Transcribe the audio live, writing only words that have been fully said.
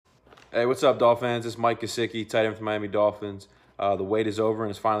Hey, what's up, Dolphins? It's Mike Gesicki, tight end for Miami Dolphins. The wait is over and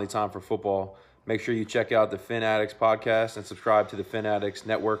it's finally time for football. Make sure you check out the Fin Addicts podcast and subscribe to the Fin Addicts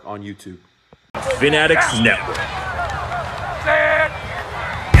Network on YouTube. Fin Addicts Network.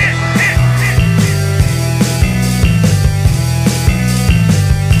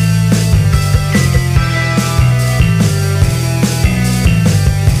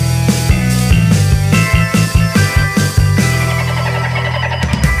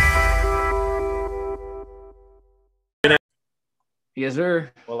 Yes, sir.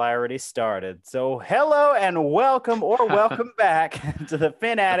 Well, I already started. So hello and welcome or welcome back to the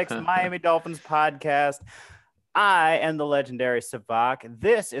Fin Addicts Miami Dolphins podcast. I am the legendary Sevach.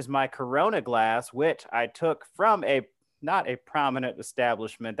 This is my Corona glass, which I took from not a prominent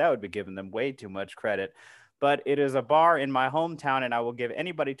establishment. That would be giving them way too much credit. But it is a bar in my hometown, and I will give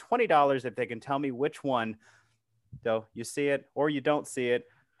anybody $20 if they can tell me which one. So you see it or you don't see it.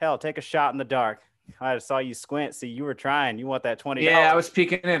 Hell, take a shot in the dark. I saw you squint. See, you were trying. You want that $20? Yeah, I was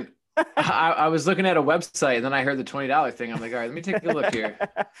peeking in. I was looking at a website, and then I heard the $20 thing. I'm like, all right, let me take a look here.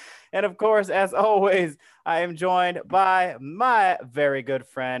 And of course, as always, I am joined by my very good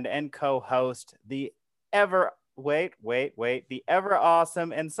friend and co-host, the ever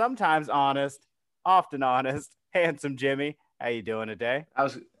awesome and sometimes honest, often honest, handsome Jimmy. How you doing today? I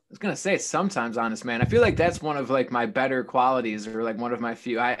was gonna say sometimes honest, man. I feel like that's one of like my better qualities, or like one of my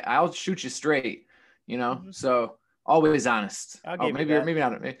few. I'll shoot you straight, you know. Mhm. So always honest. I'll give you maybe that. maybe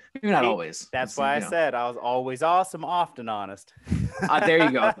not always. That's why I said I was always awesome, often honest. There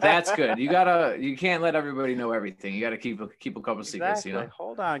you go. That's good. You can't let everybody know everything. You gotta keep a couple secrets, you know.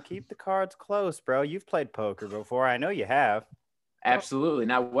 Hold on, keep the cards close, bro. You've played poker before. I know you have. Absolutely.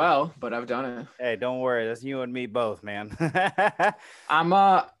 Not well, but I've done it. Hey, don't worry. That's you and me both, man.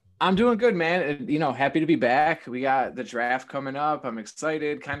 I'm doing good, man. You know, happy to be back. We got the draft coming up. I'm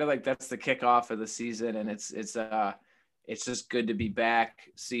excited. Kind of like that's the kickoff of the season, and it's just good to be back.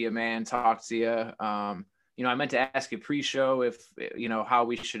 See you, man. Talk to you. You know, I meant to ask you pre-show if you know how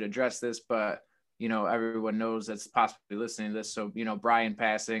we should address this, but you know, everyone knows that's possibly listening to this. So, you know, Brian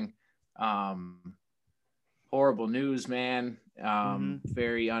passing, horrible news, man.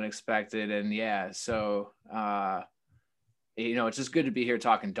 Very unexpected, and yeah. So, you know, it's just good to be here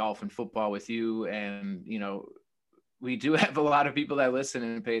talking Dolphin football with you. And, you know, we do have a lot of people that listen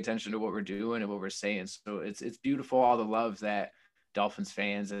and pay attention to what we're doing and what we're saying. So it's beautiful. All the love that Dolphins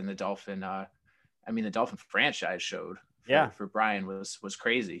fans and the Dolphin franchise showed for Brian was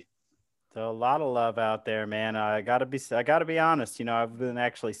crazy. So a lot of love out there, man. I gotta be honest. You know, I've been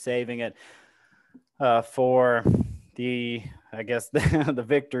actually saving it for the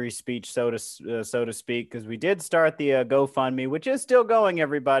victory speech, so to speak, because we did start the GoFundMe, which is still going.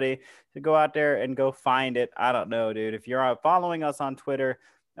 Everybody to go out there and go find it. I don't know, dude. If you're following us on Twitter,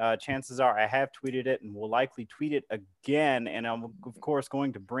 chances are I have tweeted it and will likely tweet it again. And I'm of course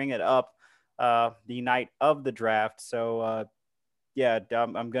going to bring it up the night of the draft. So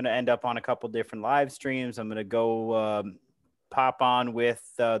I'm going to end up on a couple different live streams. I'm going to go pop on with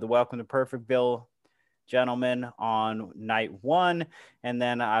the Welcome to Perfectville gentlemen on night 1, and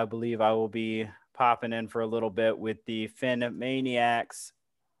then I believe I will be popping in for a little bit with the Fin Maniacs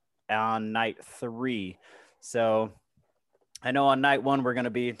on night 3. So I know on night 1 we're going to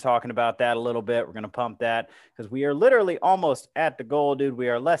be talking about that a little bit. We're going to pump that because we are literally almost at the goal, dude. We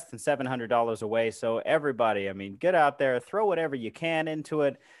are less than $700 away. So everybody, I mean, get out there, throw whatever you can into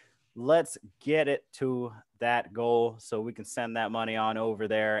it. Let's get it to that goal so we can send that money on over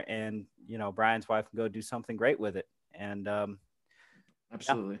there, and you know, Brian's wife can go do something great with it. And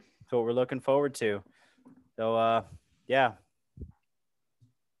absolutely, that's what we're looking forward to. So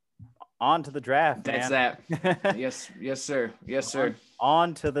on to the draft. That's man. that. yes sir.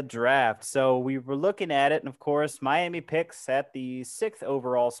 On to the draft. So we were looking at it, and of course Miami picks at the 6th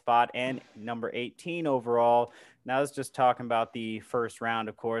overall spot and number 18 overall. Now let's just talking about the first round,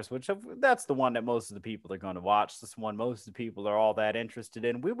 of course, that's the one that most of the people are going to watch. This one most of the people are all that interested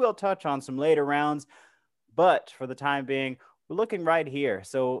in. We will touch on some later rounds, but for the time being, we're looking right here.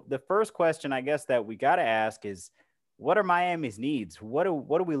 So the first question I guess that we got to ask is, what are Miami's needs? What are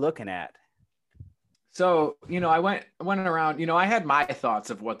we looking at? So, you know, I went around, you know, I had my thoughts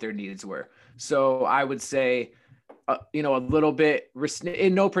of what their needs were. So I would say, you know, a little bit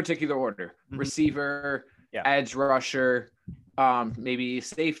in no particular order, receiver, edge rusher, maybe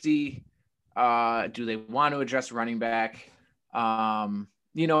safety. Do they want to address running back?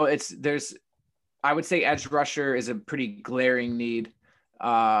 You know, I would say edge rusher is a pretty glaring need.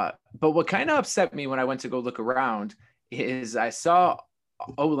 But what kind of upset me when I went to go look around is I saw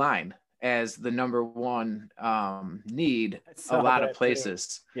O-line as the number one need a lot of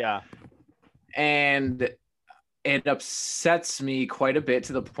places. Yeah. And it upsets me quite a bit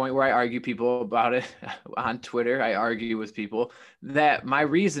to the point where I argue people about it on Twitter. I argue with people that my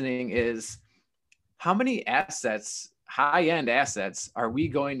reasoning is, how many assets, high-end assets, are we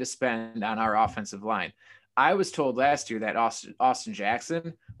going to spend on our offensive line? I was told last year that Austin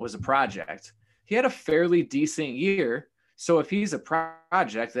Jackson was a project. He had a fairly decent year. So if he's a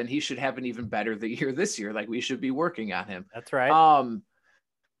project, then he should have an even better year this year. Like, we should be working on him. That's right.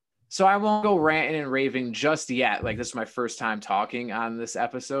 So I won't go ranting and raving just yet. Like, this is my first time talking on this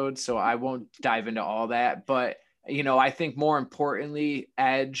episode, so I won't dive into all that. But, I think more importantly,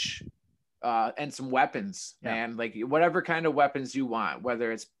 edge and some weapons, man. Like, whatever kind of weapons you want,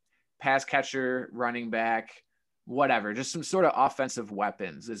 whether it's pass catcher, running back, whatever, just some sort of offensive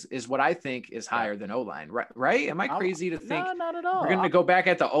weapons is what I think is higher than O-line, right? Am I crazy to think no, not at all. we're going to go back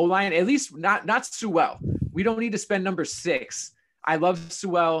at the O-line? At least not Sewell. We don't need to spend number 6. I love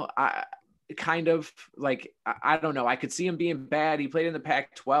Sewell. I don't know. I could see him being bad. He played in the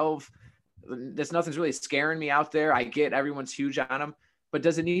Pac-12. Nothing's really scaring me out there. I get everyone's huge on him, but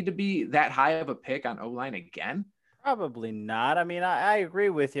does it need to be that high of a pick on O-line again? Probably not. I mean, I agree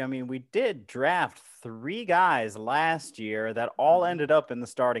with you. I mean, we did draft 3 guys last year that all ended up in the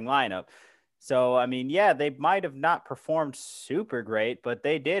starting lineup. So, I mean, yeah, they might have not performed super great, but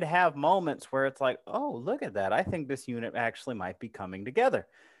they did have moments where it's like, oh, look at that. I think this unit actually might be coming together.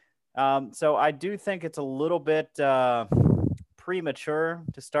 So I do think it's a little bit premature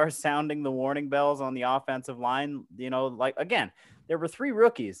to start sounding the warning bells on the offensive line. Like, again, there were 3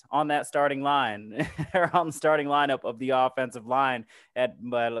 rookies on that starting line or on the starting lineup of the offensive line at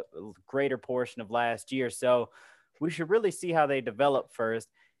a greater portion of last year. So we should really see how they develop first.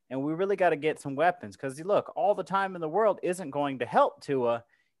 And we really got to get some weapons because, look, all the time in the world isn't going to help Tua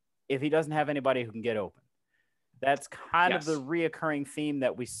if he doesn't have anybody who can get open. That's kind of the reoccurring theme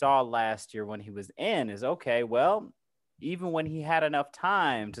that we saw last year when he was in is, okay, well, even when he had enough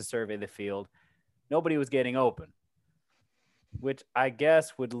time to survey the field, nobody was getting open, which I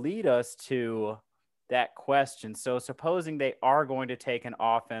guess would lead us to that question. So supposing they are going to take an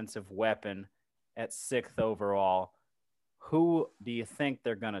offensive weapon at 6th overall, who do you think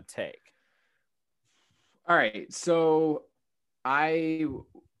they're going to take? All right. So I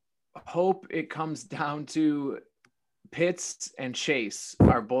hope it comes down to Pitts and Chase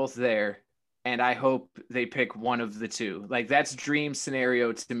are both there. And I hope they pick one of the two. Like, that's dream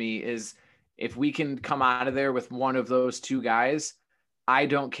scenario to me is if we can come out of there with one of those 2 guys. I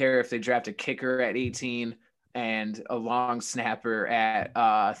don't care if they draft a kicker at 18 and a long snapper at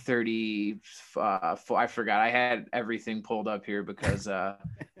 30. I forgot. I had everything pulled up here because I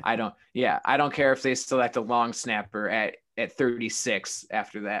don't care if they select a long snapper at 36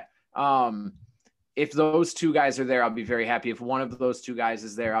 after that. If those 2 guys are there, I'll be very happy. If one of those 2 guys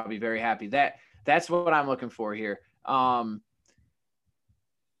is there, I'll be very happy. That's what I'm looking for here.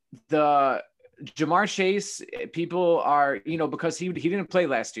 The Jamar Chase, people are, because he didn't play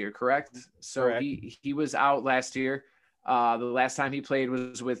last year, correct? So Correct. he was out last year. The last time he played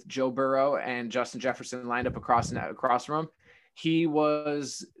was with Joe Burrow and Justin Jefferson lined up across from him. He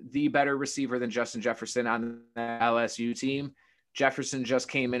was the better receiver than Justin Jefferson on the LSU team. Jefferson just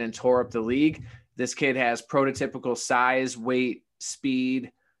came in and tore up the league. This kid has prototypical size, weight,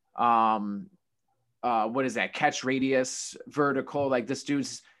 speed. What is that? Catch radius, vertical. Like, this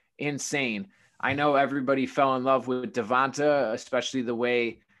dude's insane. I know everybody fell in love with Devonta, especially the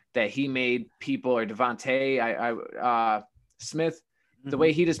way that he made people, or Devontae Smith, the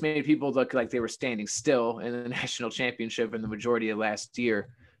way he just made people look like they were standing still in the national championship in the majority of last year.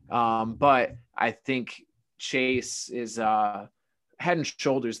 But I think Chase is head and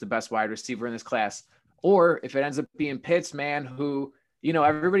shoulders the best wide receiver in this class. Or if it ends up being Pitts, man, who,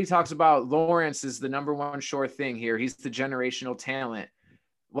 everybody talks about Lawrence is the number 1 sure thing here. He's the generational talent.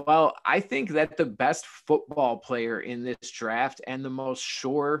 Well, I think that the best football player in this draft and the most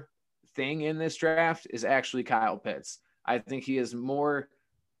sure thing in this draft is actually Kyle Pitts. I think he is more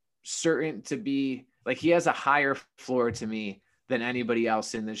certain to be, like, he has a higher floor to me than anybody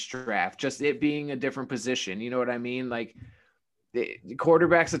else in this draft. Just it being a different position. You know what I mean? Like, the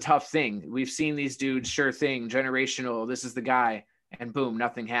quarterback's a tough thing. We've seen these dudes, sure thing, generational, this is the guy, and boom,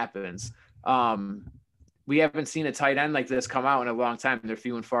 nothing happens. We haven't seen a tight end like this come out in a long time. They're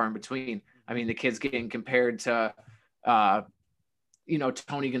few and far in between. I mean, the kid's getting compared to,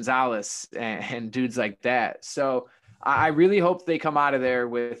 Tony Gonzalez and dudes like that. So I really hope they come out of there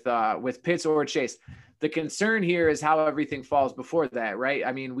with Pitts or Chase. The concern here is how everything falls before that, right?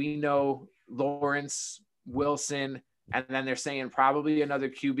 I mean, we know Lawrence, Wilson, and then they're saying probably another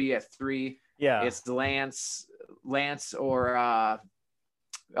QB at 3. Yeah. It's Lance or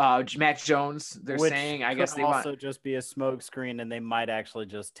Mac Jones. They're Which saying, I could guess they also want. just be a smokescreen, and they might actually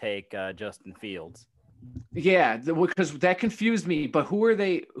just take Justin Fields. Yeah, because that confused me. But who are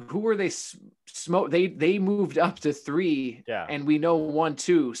they? Who are they? Smoke. They moved up to 3, Yeah. and we know 1,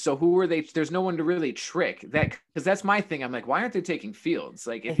 2. So who are they? There's no one to really trick that, because that's my thing. I'm like, why aren't they taking Fields?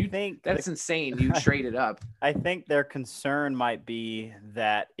 Like, if I you think that's insane. You traded up. I think their concern might be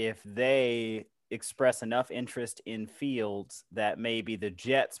that if they express enough interest in Fields, that maybe the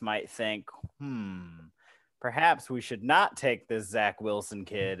Jets might think, perhaps we should not take this Zach Wilson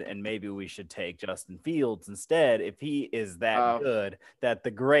kid, and maybe we should take Justin Fields instead if he is that good, that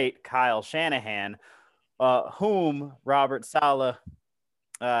the great Kyle Shanahan, whom Robert Saleh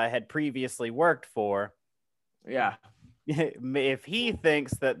had previously worked for. Yeah. If he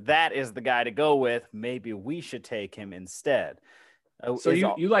thinks that is the guy to go with, maybe we should take him instead. So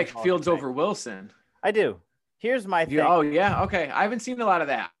you like Fields over Wilson? I do. Here's my thing. Oh, yeah. Okay. I haven't seen a lot of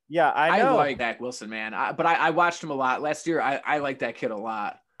that. Yeah, I know. I like Zach Wilson, man. But I watched him a lot last year. I like that kid a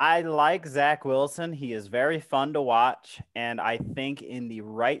lot. I like Zach Wilson. He is very fun to watch. And I think in the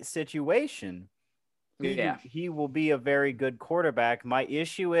right situation, he will be a very good quarterback. My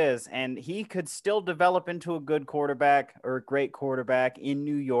issue is, and he could still develop into a good quarterback or a great quarterback in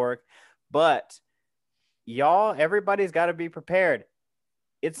New York, but everybody's got to be prepared.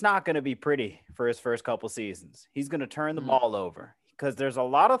 It's not going to be pretty for his first couple seasons. He's going to turn the ball over because there's a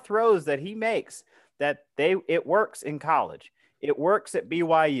lot of throws that he makes that it works in college. It works at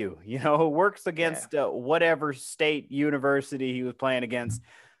BYU, it works against whatever state university he was playing against.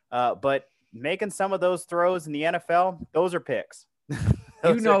 But making some of those throws in the NFL, those are picks.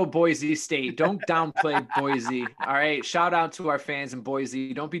 Boise State. Don't downplay Boise. All right. Shout out to our fans in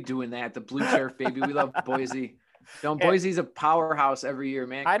Boise. Don't be doing that. The blue turf, baby. We love Boise. Boise's a powerhouse every year,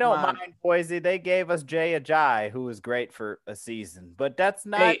 man. I don't mind Boise. They gave us Jay Ajayi, who was great for a season, but that's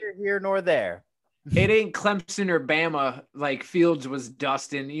neither here nor there. It ain't Clemson or Bama like Fields was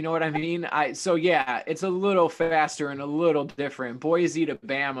Dustin. You know what I mean? It's a little faster and a little different. Boise to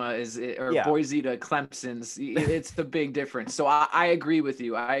Bama Boise to Clemson's. It's the big difference. So I agree with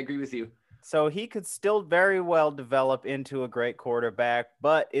you. So he could still very well develop into a great quarterback,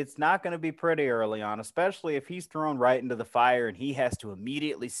 but it's not going to be pretty early on, especially if he's thrown right into the fire and he has to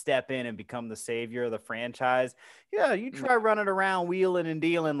immediately step in and become the savior of the franchise. Yeah, you try running around wheeling and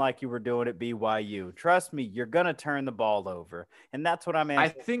dealing like you were doing at BYU. Trust me, you're going to turn the ball over. And that's what I'm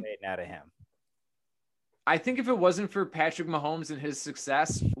anticipating out of him. I think if it wasn't for Patrick Mahomes and his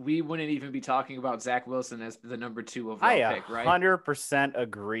success, we wouldn't even be talking about Zach Wilson as the number 2 overall pick, right? 100%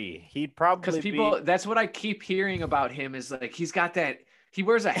 agree. He'd probably that's what I keep hearing about him is like, he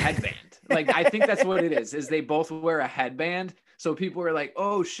wears a headband. Like, I think that's what it is they both wear a headband. So people are like,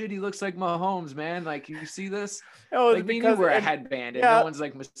 oh shit, he looks like Mahomes, man. Like, you see this? Oh, like, me and you wear a headband and no one's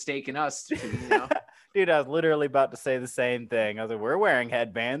like mistaking us to. Dude, I was literally about to say the same thing. I was like, we're wearing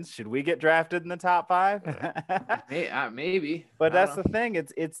headbands. Should we get drafted in the top 5? Maybe. But that's the thing.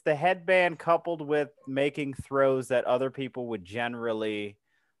 It's the headband coupled with making throws that other people would generally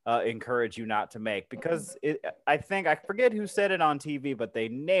encourage you not to make. Because I forget who said it on TV, but they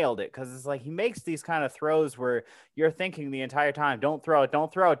nailed it. Because it's like he makes these kind of throws where you're thinking the entire time, don't throw it,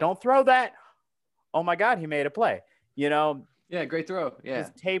 don't throw it, don't throw that. Oh, my God, he made a play. Yeah, great throw. Yeah.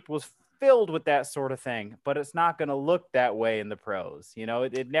 His tape was filled with that sort of thing, but it's not going to look that way in the pros.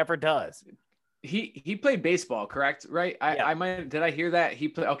 It never does. He played baseball, correct? Right? Did I hear that he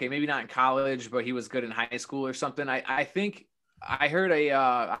played? Okay, maybe not in college, but he was good in high school or something. I think I heard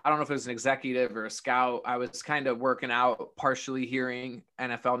I don't know if it was an executive or a scout. I was kind of working out, partially hearing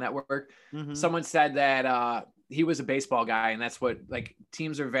NFL Network. Mm-hmm. Someone said that he was a baseball guy, and that's what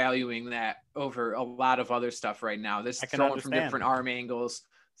teams are valuing that over a lot of other stuff right now. This throwing from different arm angles.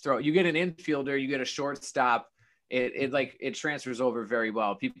 You get an infielder, you get a shortstop, it transfers over very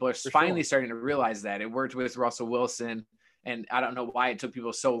well. People are finally starting to realize that. It worked with Russell Wilson, and I don't know why it took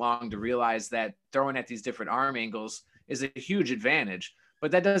people so long to realize that throwing at these different arm angles is a huge advantage.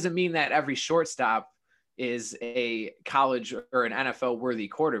 But that doesn't mean that every shortstop is a college or an NFL worthy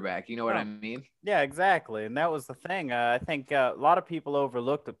quarterback. You know what I mean? Yeah, exactly. And that was the thing. I think a lot of people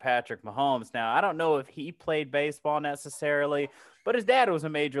overlooked Patrick Mahomes. Now, I don't know if he played baseball necessarily, but his dad was a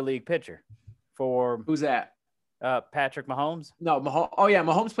major league pitcher for who's that? Patrick Mahomes. No, Mahomes. Oh yeah.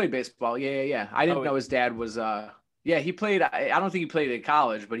 Mahomes played baseball. Yeah. I didn't know his dad was, he played. I don't think he played at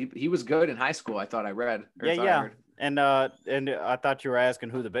college, but he was good in high school. I thought I read. Yeah. And I thought you were asking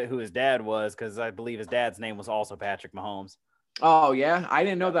who his dad was, because I believe his dad's name was also Patrick Mahomes. Oh yeah, I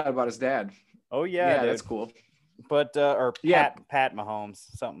didn't know that about his dad. Oh yeah, that's cool. But or Yeah. Pat Mahomes,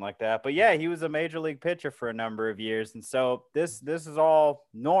 something like that. But yeah, he was a major league pitcher for a number of years, and so this is all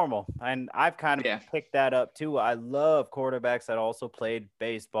normal. And I've kind of Yeah. picked that up too. I love quarterbacks that also played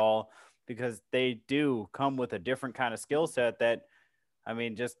baseball because they do come with a different kind of skill set that, I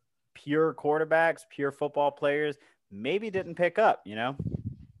mean, just pure quarterbacks, pure football players maybe didn't pick up, you know?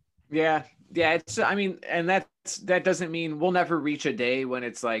 Yeah. Yeah. I mean, and that doesn't mean we'll never reach a day when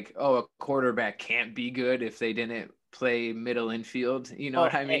it's like, oh, a quarterback can't be good if they didn't play middle infield. You know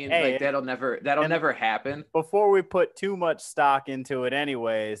Well, what I mean? hey, Like that'll never happen. before we put too much stock into it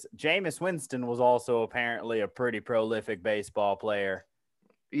anyways, Jameis Winston was also apparently a pretty prolific baseball player.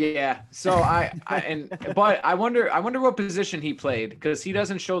 Yeah. So but I wonder what position he played because he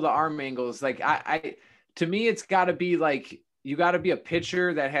doesn't show the arm angles. Like to me, it's got to be like you got to be a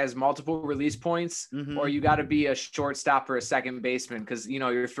pitcher that has multiple release points, or you got to be a shortstop or a second baseman because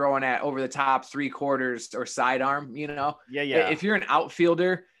you're throwing at over the top 3/4 or sidearm. Yeah. If you're an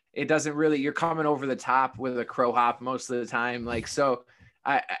outfielder, it doesn't really. You're coming over the top with a crow hop most of the time. Like so.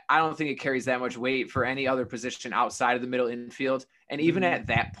 I don't think it carries that much weight for any other position outside of the middle infield. And even at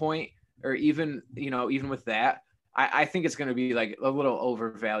that point, or even with that, I think it's going to be like a little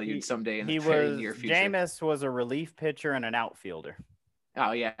overvalued someday in the very near future. Jameis was a relief pitcher and an outfielder.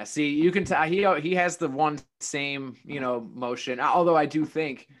 Oh yeah. See, you can tell he has the one same, motion. Although I do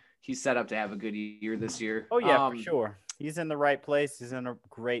think he's set up to have a good year this year. Oh yeah, for sure. He's in the right place. He's in a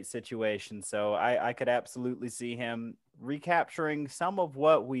great situation. So I could absolutely see him recapturing some of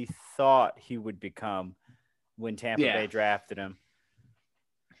what we thought he would become when Tampa Bay drafted him.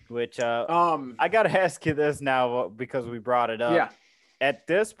 Which I got to ask you this now because we brought it up. Yeah. At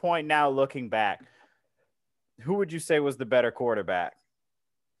this point now, looking back, who would you say was the better quarterback?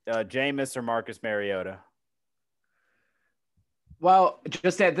 Jameis or Marcus Mariota? Well,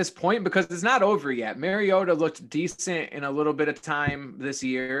 just at this point, because it's not over yet. Mariota looked decent in a little bit of time this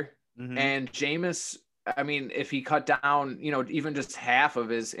year. And Jameis, I mean, if he cut down, even just half of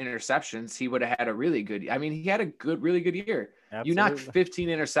his interceptions, he would have had a really good. I mean, he had a really good year. Absolutely. You knock 15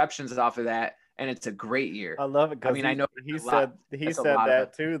 interceptions off of that, and it's a great year. I love it. I mean, I know he said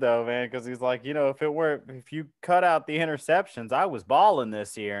that too, though, man. Because he's like, if you cut out the interceptions, I was balling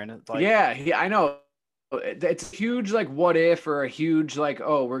this year, and it's like, I know. It's huge, like what if, or a huge like,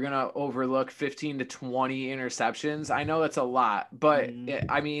 oh, we're gonna overlook 15 to 20 interceptions. I know that's a lot, but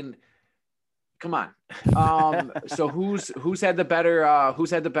I mean, come on. So who's had the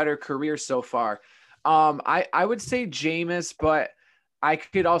better career so far? I would say Jameis, but I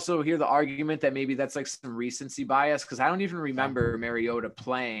could also hear the argument that maybe that's like some recency bias because I don't even remember Mariota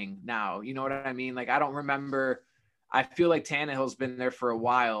playing now. You know what I mean? Like I don't remember. I feel like Tannehill's been there for a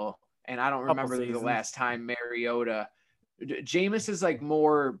while. And I don't remember the last time Mariota. Jameis is like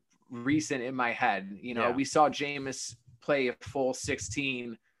more recent in my head. We saw Jameis play a full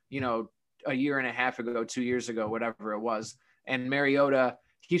 16, a year and a half ago, 2 years ago, whatever it was. And Mariota,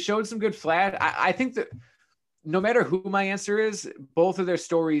 he showed some good flash. I think that no matter who my answer is, both of their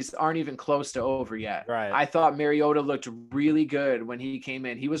stories aren't even close to over yet. Right. I thought Mariota looked really good when he came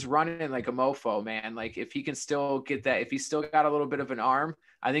in. He was running like a mofo, man. Like if he can still get that, if he's still got a little bit of an arm,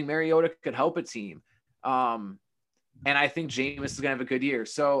 I think Mariota could help a team. And I think Jameis is going to have a good year.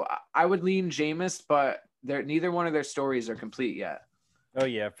 So I would lean Jameis, but neither one of their stories are complete yet. Oh,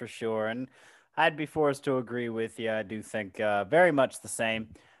 yeah, for sure. And I'd be forced to agree with you. I do think very much the same.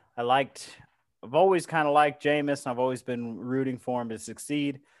 I've always kind of liked Jameis. I've always been rooting for him to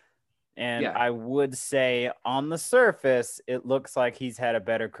succeed. And I would say on the surface, it looks like he's had a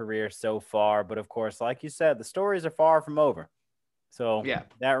better career so far. But, of course, like you said, the stories are far from over. So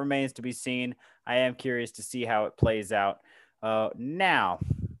that remains to be seen. I am curious to see how it plays out. Now,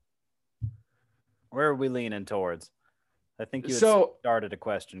 where are we leaning towards? I think you started a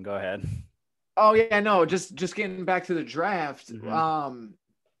question. Go ahead. Oh, yeah, no, just getting back to the draft. I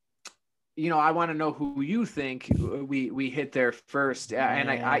want to know who you think we hit there first. And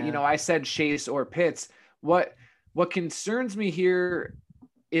I said Chase or Pitts. What concerns me here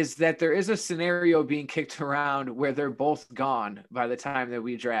is that there is a scenario being kicked around where they're both gone by the time that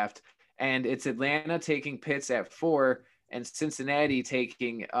we draft. And it's Atlanta taking Pitts at 4 and Cincinnati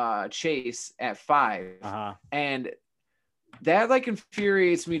taking Chase at 5. And that like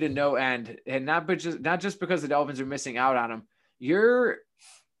infuriates me to no end. And not just because the Dolphins are missing out on him. Your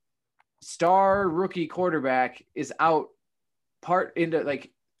star rookie quarterback is out part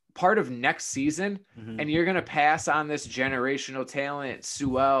of next season, and you're going to pass on this generational talent,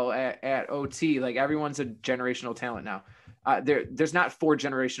 Sewell at OT. Like everyone's a generational talent now. There's not 4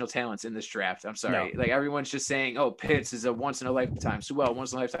 generational talents in this draft. I'm sorry. No. Like everyone's just saying, oh, Pitts is a once in a lifetime, Sewell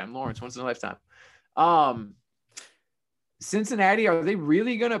once in a lifetime, Lawrence once in a lifetime. Cincinnati, are they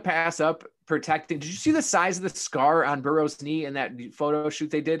really going to pass up protecting? Did you see the size of the scar on Burrow's knee in that photo shoot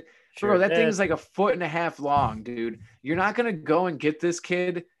they did? Sure Bro, that did. thing is like 1.5 feet long, dude. You're not going to go and get this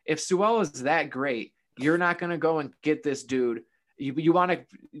kid. If Sewell is that great, you're not going to go and get this dude. You want to,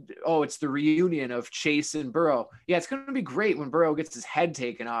 it's the reunion of Chase and Burrow. Yeah, it's going to be great when Burrow gets his head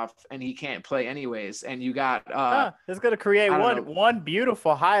taken off and he can't play anyways. And you got, it's going to create one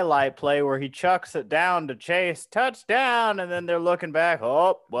beautiful highlight play where he chucks it down to Chase, touchdown. And then they're looking back.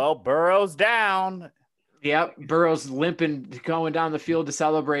 Oh, well, Burrow's down. Yep, Burrow's limping, going down the field to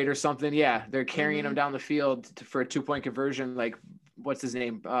celebrate or something. Yeah, they're carrying him down the field for a 2-point conversion. Like, what's his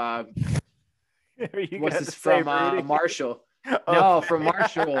name? What's this from? Marshall. Oh, no, from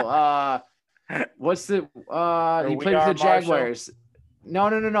Marshall. What's the? He played for the Jaguars. No.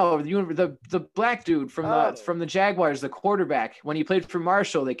 The black dude from the Jaguars, the quarterback. When he played for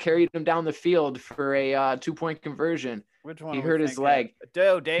Marshall, they carried him down the field for a 2-point conversion. Which one? He hurt his leg.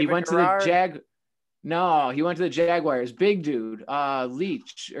 Dude, David he went Garrard? to the No, he went to the Jaguars. Big dude,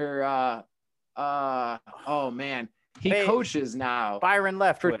 Leach or oh man, he coaches now. Byron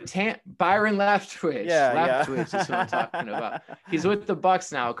Leftwich. Byron Leftwich. Yeah, Leftwich is who I'm talking about. He's with the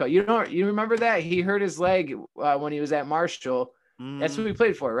Bucks now. You remember that he hurt his leg when he was at Marshall. That's who he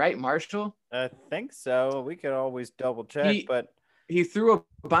played for, right? Marshall. I think so. We could always double check, but he threw a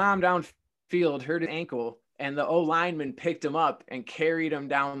bomb downfield, hurt his ankle, and the O lineman picked him up and carried him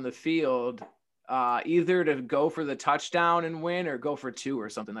down the field. Either to go for the touchdown and win or go for 2 or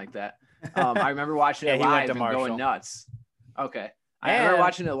something like that. I remember watching it live and going nuts. Okay. I remember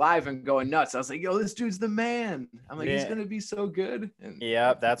watching it live and going nuts. I was like, yo, this dude's the man. I'm like, he's going to be so good.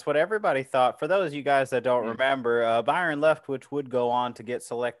 Yeah, that's what everybody thought. For those of you guys that don't remember, Byron Leftwich would go on to get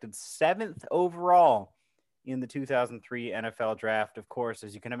selected 7th overall in the 2003 NFL draft. Of course,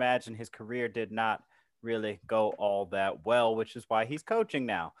 as you can imagine, his career did not really go all that well, which is why he's coaching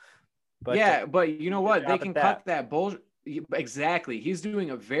now. But but you know what? They can cut that bullshit. Exactly. He's doing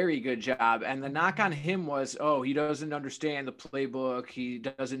a very good job. And the knock on him was, he doesn't understand the playbook. He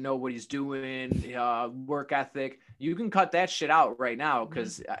doesn't know what he's doing, work ethic. You can cut that shit out right now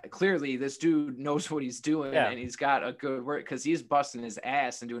because clearly this dude knows what he's doing and he's got a good work because he's busting his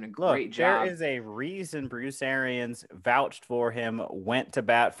ass and doing a great job. There is a reason Bruce Arians vouched for him, went to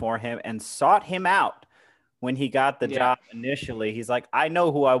bat for him, and sought him out. When he got the job initially, he's like, I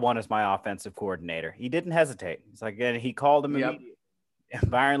know who I want as my offensive coordinator. He didn't hesitate. He's like, and he called him immediately.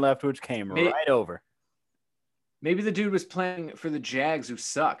 Byron Leftwich came right over. Maybe the dude was playing for the Jags who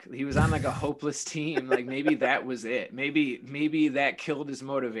suck. He was on like a hopeless team. Like maybe that was it. Maybe that killed his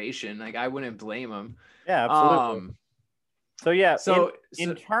motivation. Like I wouldn't blame him. Yeah, absolutely. So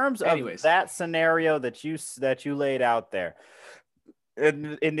in terms of that scenario that you laid out there,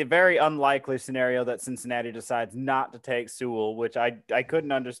 in the very unlikely scenario that Cincinnati decides not to take Sewell, which I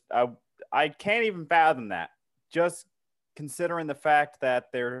couldn't understand. I can't even fathom that. Just considering the fact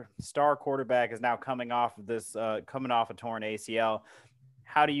that their star quarterback is now coming off a torn ACL,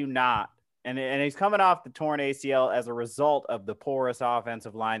 how do you not? And he's coming off the torn ACL as a result of the porous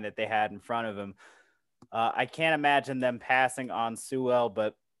offensive line that they had in front of him. I can't imagine them passing on Sewell,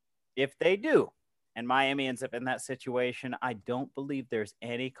 but if they do, and Miami ends up in that situation, I don't believe there's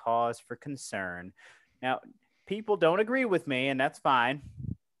any cause for concern. Now, people don't agree with me, and that's fine,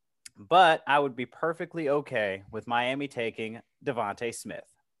 but I would be perfectly okay with Miami taking Devontae Smith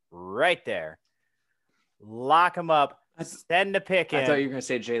right there. Lock him up, send a pick in. I thought you were going to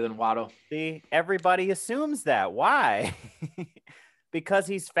say Jalen Waddle. See, everybody assumes that. Why? Because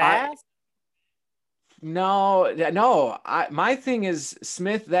he's fast? No. My thing is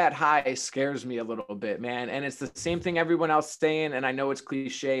Smith that high scares me a little bit, man. And it's the same thing everyone else saying. And I know it's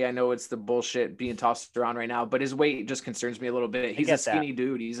cliche. I know it's the bullshit being tossed around right now, but his weight just concerns me a little bit. He's a skinny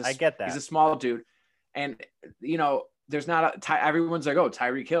dude. I get that. He's a small dude. And, there's not everyone's like,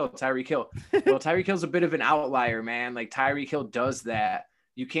 Tyreek Hill. Well, Tyreek Hill's a bit of an outlier, man. Like Tyreek Hill does that.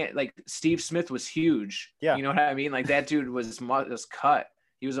 You can't Steve Smith was huge. Yeah. You know what I mean? Like that dude was cut.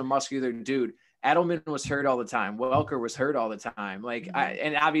 He was a muscular dude. Edelman was hurt all the time. Welker was hurt all the time.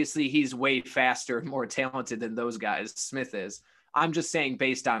 And obviously he's way faster and more talented than those guys. Smith is. I'm just saying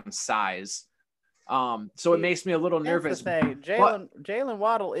based on size. So it makes me a little nervous. Jalen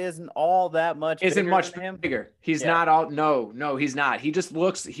Waddle isn't all that much. Bigger. He's not all. No, he's not. He just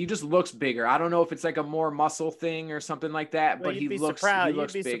looks bigger. I don't know if it's like a more muscle thing or something like that, but he looks bigger.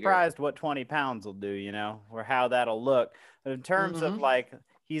 You'd be surprised what 20 pounds will do, or how that'll look. But in terms of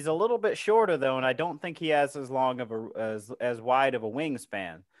he's a little bit shorter though, and I don't think he has as long of as wide of a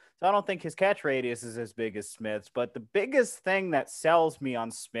wingspan. So I don't think his catch radius is as big as Smith's, but the biggest thing that sells me on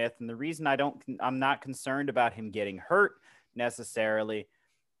Smith, and the reason I'm not concerned about him getting hurt necessarily,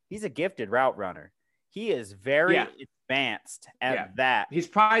 he's a gifted route runner. He is very advanced at that. He's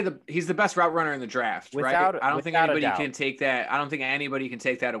probably he's the best route runner in the draft, right? I don't think anybody can take that. I don't think anybody can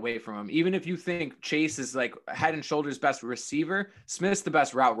take that away from him. Even if you think Chase is like head and shoulders best receiver, Smith's the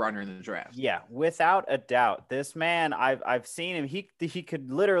best route runner in the draft. Yeah, without a doubt. This man, I've seen him. He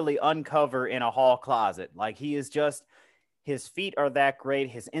could literally uncover in a hall closet. Like, he is just, his feet are that great.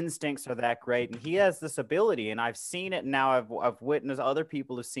 His instincts are that great. And he has this ability, and I've seen it now. I've witnessed other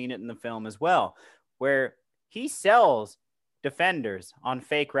people have seen it in the film as well, where he sells defenders on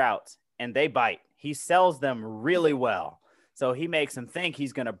fake routes and they bite. He sells them really well. So he makes them think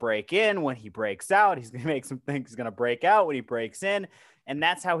he's going to break in when he breaks out. He's going to make them think he's going to break out when he breaks in. And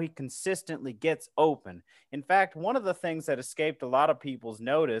that's how he consistently gets open. In fact, one of the things that escaped a lot of people's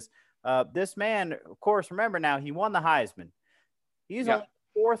notice, this man, of course, remember now, he won the Heisman. He's only the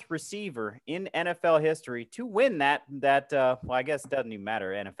fourth receiver in NFL history to win that well, I guess it doesn't even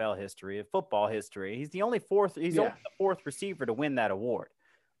matter, NFL history, football history. He's only the fourth receiver to win that award.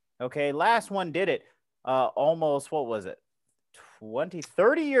 Okay, last one did it almost, what was it?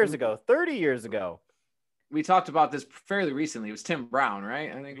 30 years ago. We talked about this fairly recently. It was Tim Brown,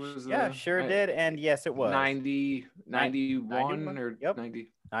 right? I think it was. Sure did. And yes, it was 91 or 90.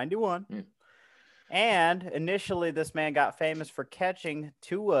 91. Yeah. And initially, this man got famous for catching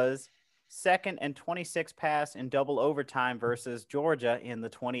Tua's second and 26 pass in double overtime versus Georgia in the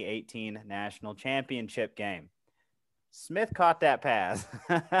 2018 national championship game. Smith caught that pass.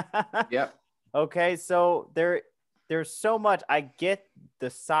 Yep. Okay, so there's so much. I get the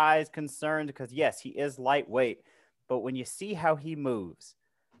size concerned because, yes, he is lightweight. But when you see how he moves,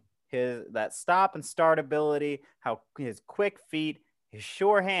 that stop and start ability, how his quick feet, his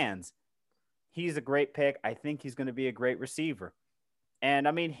sure hands, he's a great pick. I think he's going to be a great receiver. And,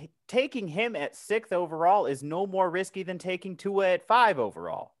 I mean, taking him at 6th overall is no more risky than taking Tua at 5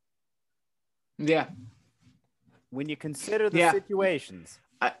 overall. Yeah. When you consider the situations.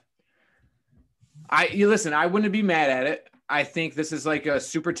 You listen, I wouldn't be mad at it. I think this is like a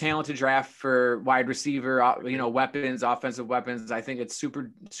super talented draft for wide receiver, weapons, offensive weapons. I think it's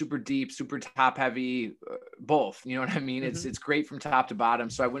super, super deep, super top heavy, both. You know what I mean? Mm-hmm. It's great from top to bottom.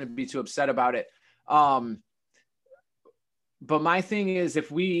 So I wouldn't be too upset about it. But my thing is, if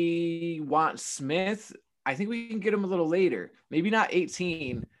we want Smith, I think we can get him a little later. Maybe not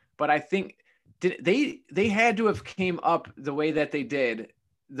 18, but I think they had to have came up the way that they did.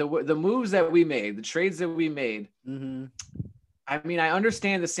 The moves that we made, the trades that we made. Mm-hmm. I mean, I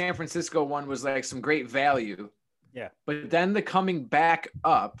understand the San Francisco one was like some great value. Yeah. But then the coming back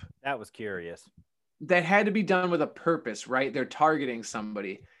up. That was curious. That had to be done with a purpose, right? They're targeting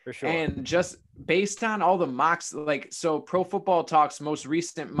somebody. For sure. And just based on all the mocks, so Pro Football Talk's most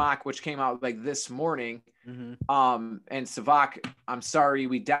recent mock, which came out like this morning, and Sevach, I'm sorry,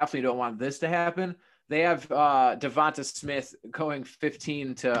 we definitely don't want this to happen. They have Devonta Smith going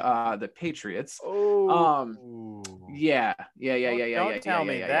 15 to the Patriots. Oh, yeah. Don't tell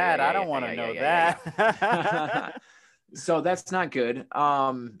me that. I don't want to know that. So that's not good.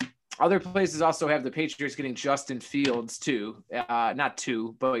 Other places also have the Patriots getting Justin Fields too. Not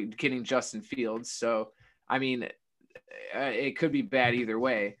two, but getting Justin Fields. So, I mean, it could be bad either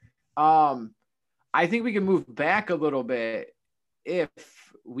way. I think we can move back a little bit if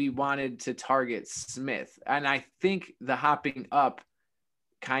we wanted to target Smith. And I think the hopping up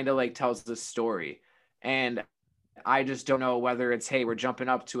kind of like tells the story. And I just don't know whether it's, hey, we're jumping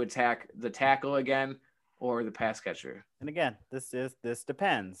up to attack the tackle again or the pass catcher. And again, this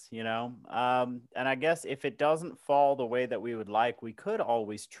depends, and I guess if it doesn't fall the way that we would like, we could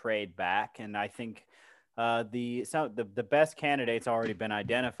always trade back. And I think the best candidate's already been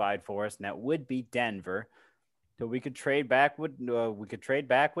identified for us, and that would be Denver. So we could trade back with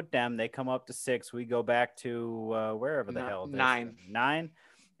them. They come up to 6. We go back to wherever the hell 9,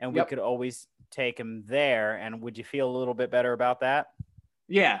 and we could always take him there. And would you feel a little bit better about that?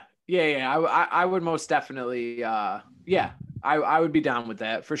 Yeah. I would most definitely. I would be down with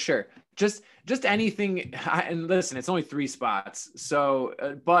that for sure. Just anything. And listen, it's only 3 spots. So,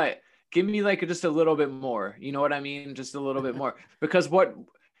 but give me like just a little bit more. You know what I mean? Just a little bit more, because when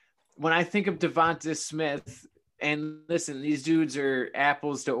I think of Devonta Smith. And listen, these dudes are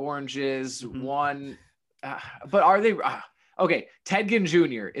apples to oranges. One, but are they? Okay, Ted Ginn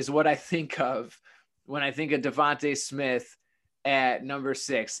Jr. is what I think of when I think of Devonta Smith at number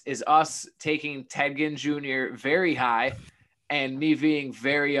 6. Is us taking Ted Ginn Jr. very high, and me being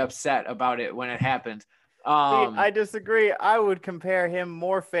very upset about it when it happened. I disagree. I would compare him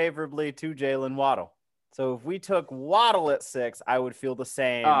more favorably to Jalen Waddle. So if we took Waddle at 6, I would feel the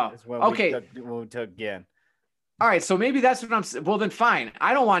same as when we took Ginn. All right, so maybe that's what I'm saying. Well, then fine.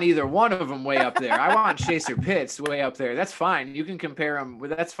 I don't want either one of them way up there. I want Chase or Pitts way up there. That's fine. You can compare them.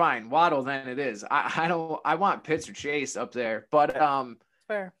 That's fine. Waddle, then it is. I want Pitts or Chase up there. But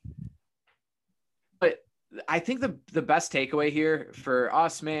fair. But I think the best takeaway here for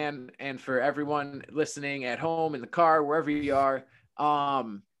us, man, and for everyone listening at home, in the car, wherever you are,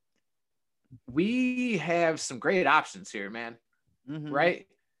 we have some great options here, man. Mm-hmm. Right?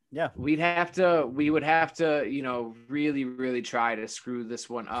 Yeah. We would have to, really, really try to screw this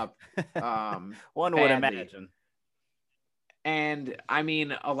one up. One would imagine. And I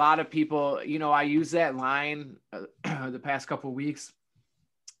mean, a lot of people, I use that line the past couple of weeks,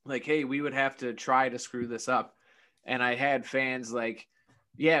 like, hey, we would have to try to screw this up. And I had fans like,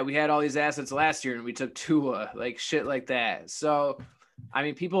 yeah, we had all these assets last year and we took Tua, like shit like that. So, I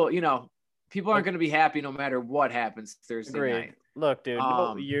mean, people aren't going to be happy no matter what happens Thursday night. Look, dude,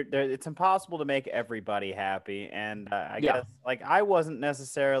 it's impossible to make everybody happy. And I guess, like, I wasn't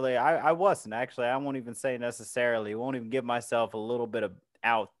necessarily, I wasn't actually, I won't even say necessarily, won't even give myself a little bit of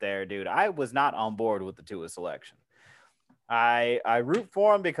out there, dude. I was not on board with the Tua selection. I root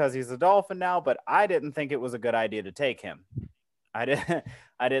for him because he's a Dolphin now, but I didn't think it was a good idea to take him. I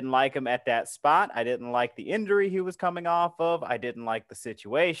didn't like him at that spot. I didn't like the injury he was coming off of. I didn't like the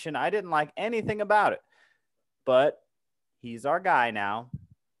situation. I didn't like anything about it. But he's our guy now.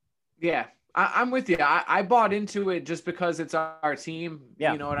 Yeah, I'm with you. I bought into it just because it's our team.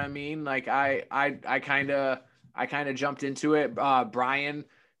 Yeah. You know what I mean? Like I kind of jumped into it. Brian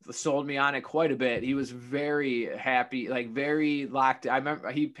sold me on it quite a bit. He was very happy, like very locked. I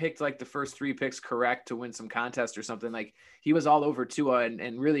remember he picked like the first 3 picks correct to win some contest or something. Like he was all over Tua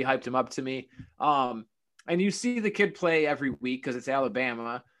and really hyped him up to me. And you see the kid play every week because it's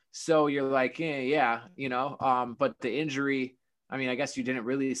Alabama. So you're like, yeah, but the injury, I mean, I guess you didn't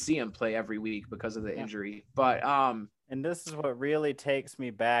really see him play every week because of the injury, but, and this is what really takes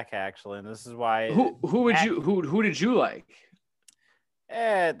me back actually. And this is why, who did you like?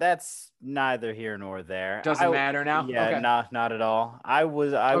 That's neither here nor there. Doesn't matter now. Yeah, okay. not at all. I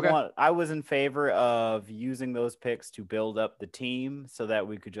was in favor of using those picks to build up the team so that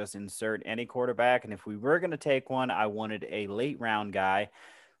we could just insert any quarterback. And if we were going to take one, I wanted a late round guy.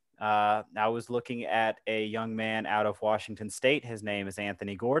 I was looking at a young man out of Washington State. His name is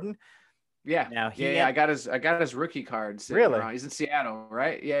Anthony Gordon. Yeah. Now I got his rookie card. Really? Around. He's in Seattle,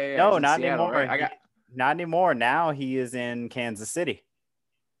 right? Yeah. No, not Seattle, anymore. Right? Not anymore. Now he is in Kansas City.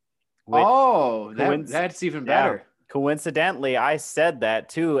 That's even better. Yeah. Coincidentally, I said that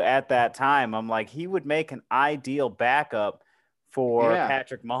too at that time. I'm like, he would make an ideal backup for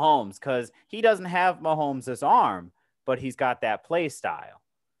Patrick Mahomes because he doesn't have Mahomes' arm, but he's got that play style.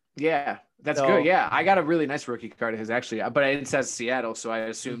 Yeah, that's good. Yeah, I got a really nice rookie card of his actually, but it says Seattle, so I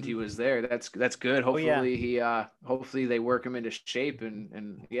assumed he was there. That's good. Hopefully hopefully they work him into shape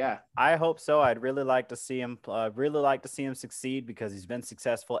and yeah. I hope so. I'd really like to see him. Really like to see him succeed because he's been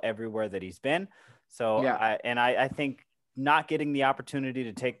successful everywhere that he's been. So yeah. I think not getting the opportunity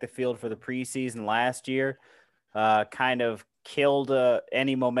to take the field for the preseason last year kind of killed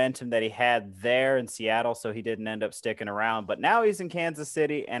any momentum that he had there in Seattle, so he didn't end up sticking around. But now he's in Kansas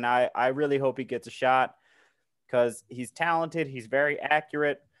City, and I really hope he gets a shot because he's talented, he's very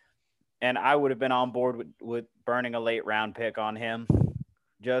accurate, and I would have been on board with burning a late round pick on him.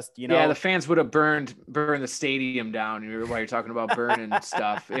 Just, yeah, the fans would have burned the stadium down while you're talking about burning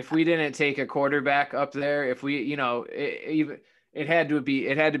stuff. If we didn't take a quarterback up there, if we, it had to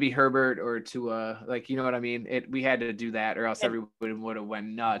be Herbert or Tua, like, you know what I mean? We had to do that or else everyone would have went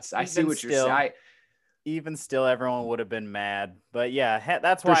nuts. I see what you're saying. Even still, everyone would have been mad. But yeah,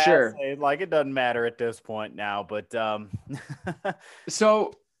 that's why I say, like, it doesn't matter at this point now. But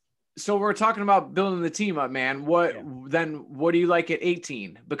So we're talking about building the team up, man. What do you like at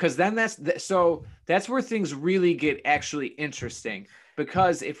 18? Because then that's where things really get actually interesting.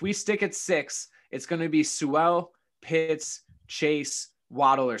 Because if we stick at 6, it's going to be Sewell, Pitts, Chase,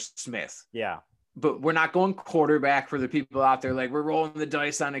 Waddle, or Smith. Yeah. But we're not going quarterback for the people out there. Like, we're rolling the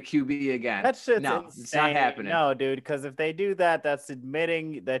dice on a QB again. That's just no, insane. It's not happening. No, dude, because if they do that, that's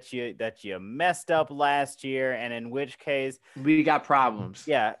admitting that you messed up last year, and in which case we got problems.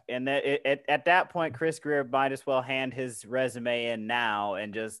 Yeah, and at that point, Chris Greer might as well hand his resume in now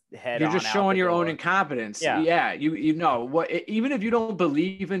and just head. You're just showing your own incompetence. Yeah. You know what? Even if you don't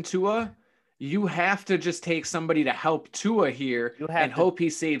believe in Tua, you have to just take somebody to help Tua here and hope he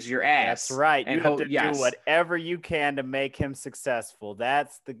saves your ass. That's right. And you have to do whatever you can to make him successful.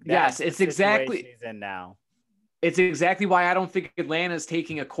 That's the exactly he's in now. It's exactly why I don't think Atlanta's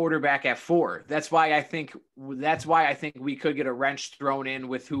taking a quarterback at 4. That's why I think we could get a wrench thrown in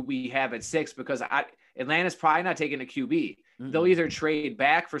with who we have at 6, because Atlanta's probably not taking a QB. They'll either trade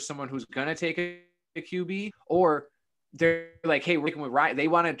back for someone who's going to take a QB, or they're like, hey, we're working with Ryan. They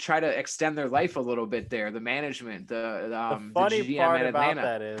want to try to extend their life a little bit there. The management, the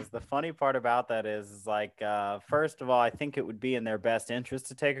funny part about that is like, first of all, I think it would be in their best interest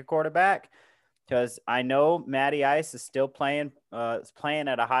to take a quarterback, because I know Matty Ice is still playing at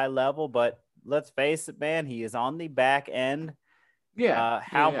a high level, but let's face it, man, he is on the back end.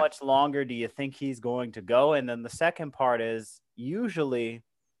 How much longer do you think he's going to go? And then the second part is, usually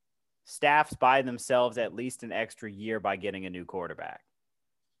staffs buy themselves at least an extra year by getting a new quarterback.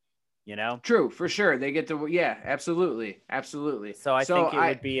 True, for sure. They get to, absolutely. So I think it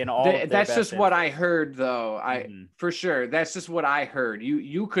would be in all of their that's best just interest. what I heard, though. For sure, that's just what I heard.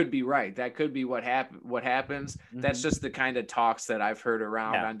 You could be right. That could be what happens. That's just the kind of talks that I've heard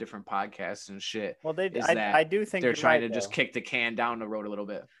around on different podcasts and shit. Well, I do think they're trying to just kick the can down the road a little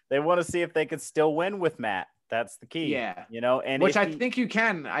bit. They want to see if they could still win with Matt. That's the key. And which I think you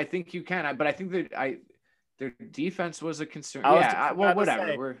can. But I think that their defense was a concern.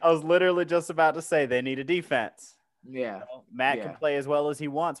 Whatever. I was literally just about to say they need a defense. Yeah. Matt can play as well as he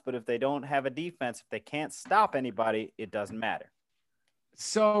wants, but if they don't have a defense, if they can't stop anybody, it doesn't matter.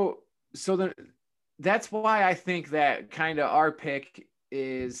 So that's why I think that kind of our pick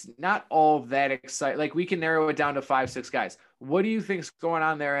is not all that exciting. Like, we can narrow it down to 5-6 guys. What do you think's going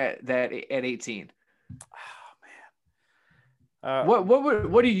on there at 18?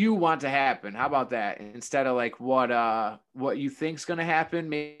 What do you want to happen? How about that? Instead of like what you think's going to happen,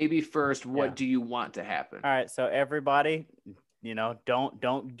 maybe first, what do you want to happen? All right, so everybody,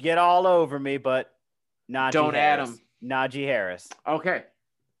 don't get all over me, but Najee Harris. Okay.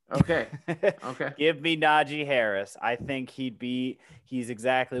 Give me Najee Harris. I think he's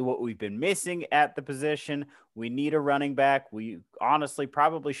exactly what we've been missing at the position. We need a running back. We honestly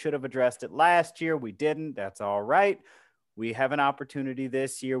probably should have addressed it last year. We didn't. That's all right. We have an opportunity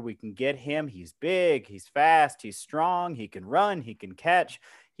this year. We can get him. He's big. He's fast. He's strong. He can run. He can catch.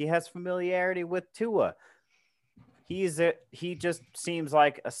 He has familiarity with Tua. He just seems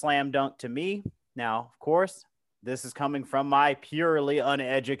like a slam dunk to me. Now, of course, this is coming from my purely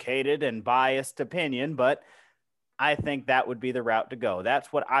uneducated and biased opinion, but I think that would be the route to go.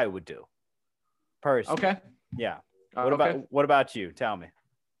 That's what I would do personally. Okay. Yeah. What about you? Tell me.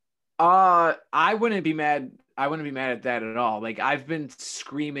 I wouldn't be mad. I wouldn't be mad at that at all. Like, I've been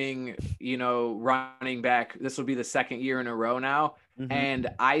screaming, running back. This will be the second year in a row now. Mm-hmm. And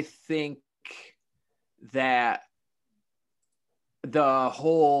I think that the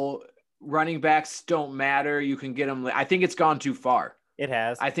whole running backs don't matter. You can get them. I think it's gone too far. It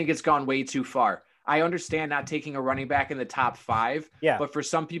has. I think it's gone way too far. I understand not taking a running back in the top 5. Yeah. But for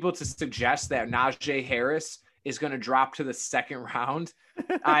some people to suggest that Najee Harris is going to drop to the second round,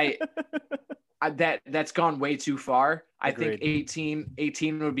 that's gone way too far. Agreed. I think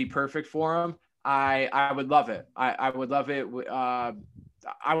 18 would be perfect for him. I would love it. I would love it. I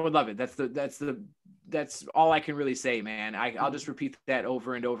would love it. That's all I can really say, man. I'll just repeat that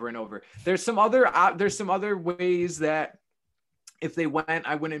over and over and over. There's some other ways that if they went,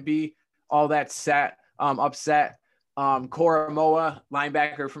 I wouldn't be all that upset. Koromoa,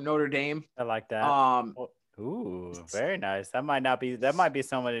 linebacker from Notre Dame. I like that. Ooh, very nice. That might be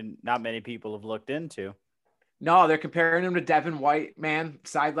someone not many people have looked into. No, they're comparing him to Devin White, man.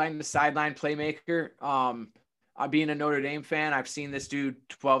 Sideline to sideline playmaker. Being a Notre Dame fan, I've seen this dude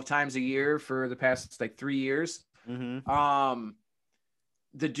 12 times a year for the past 3 years. Mm-hmm.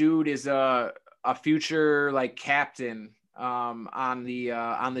 The dude is a future captain on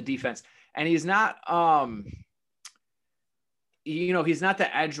the defense, and he's not he's not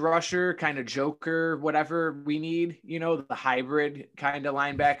the edge rusher kind of joker, whatever we need, the hybrid kind of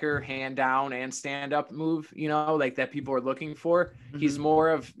linebacker, hand down and stand up move, that people are looking for. Mm-hmm. He's more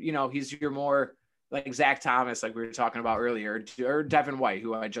of, he's your more like Zach Thomas, like we were talking about earlier, or Devin White,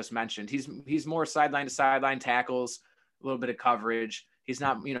 who I just mentioned. He's more sideline to sideline tackles, a little bit of coverage. He's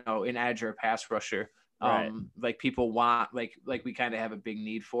not, an edge or a pass rusher. Right. Like people want, like we kind of have a big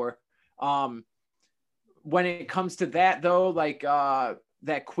need for. When it comes to that, though,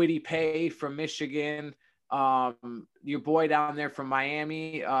 that Kwity Paye from Michigan, your boy down there from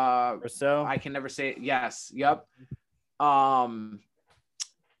Miami, or so I can never say it. Yes. Yep.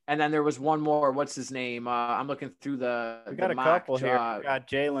 And then there was one more. What's his name? I'm looking through We got the a mock. couple here. We got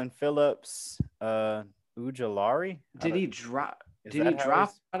Jalen Phillips, Ujulari. Did he drop? Is Did he that how drop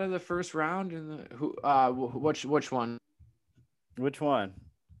he's- out of the first round? In the who? Which one? Which one?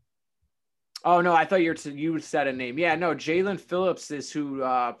 Oh no, I thought you said a name. Yeah, no, Jalen Phillips is who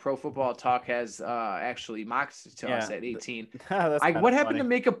Pro Football Talk has actually mocked to us at 18. That's What happened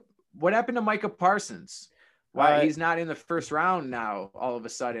funny. what happened to Micah Parsons? Why he's not in the first round now all of a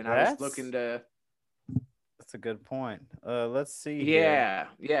sudden? I was looking to That's a good point. Let's see Yeah,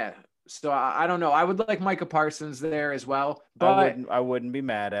 here. yeah. So I don't know. I would like Micah Parsons there as well, but I wouldn't be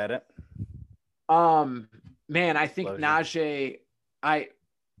mad at it. Man, I think Najee,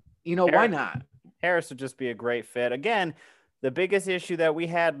 why not? Harris would just be a great fit. Again, the biggest issue that we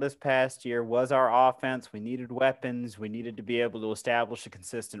had this past year was our offense. We needed weapons. We needed to be able to establish a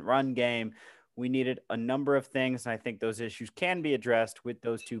consistent run game. We needed a number of things, and I think those issues can be addressed with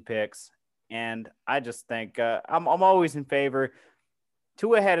those 2 picks. And I just think I'm always in favor.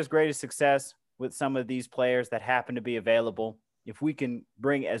 Tua had his greatest success with some of these players that happen to be available. If we can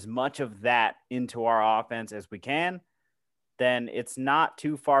bring as much of that into our offense as we can, then it's not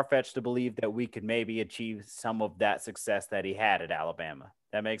too far-fetched to believe that we could maybe achieve some of that success that he had at Alabama.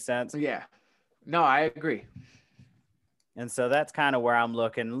 That makes sense? Yeah. No, I agree. And so that's kind of where I'm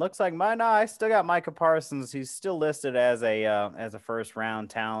looking. Looks like I still got Micah Parsons. He's still listed as a first-round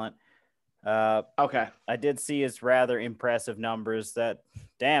talent. Okay. I did see his rather impressive numbers. That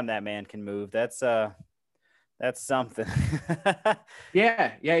man can move. That's something.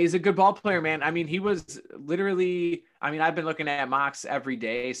 Yeah, he's a good ball player, man. I mean, he was literally. I mean, I've been looking at mocks every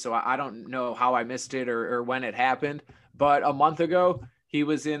day, so I don't know how I missed it or when it happened. But a month ago, he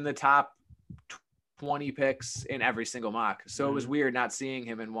was in the top 20 picks in every single mock. So it was weird not seeing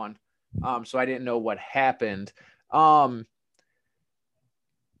him in one. So I didn't know what happened.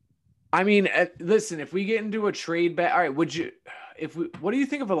 I mean, listen, if we get into a trade bet, all right, what do you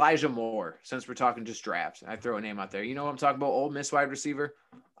think of Elijah Moore, since we're talking just drafts? I throw a name out there. You know what I'm talking about? Ole Miss wide receiver.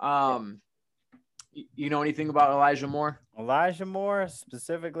 You know anything about Elijah Moore? Elijah Moore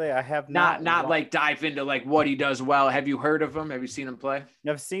specifically, I have not like dive into like what he does well. Have you heard of him? Have you seen him play?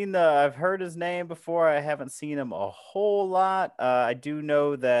 I've heard his name before. I haven't seen him a whole lot. I do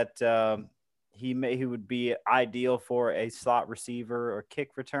know that he would be ideal for a slot receiver or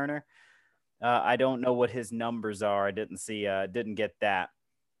kick returner. I don't know what his numbers are. I didn't get that.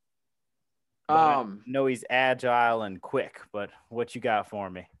 I know he's agile and quick, but what you got for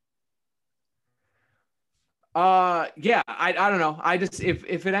me? Yeah, I don't know. I just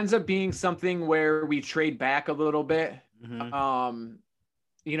if it ends up being something where we trade back a little bit, everyone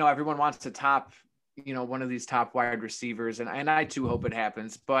wants to top, one of these top wide receivers, and I too hope it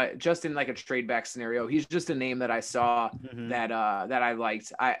happens. But just in like a trade back scenario, he's just a name that I saw that I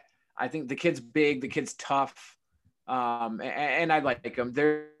liked. I think the kid's big, the kid's tough. And I like him.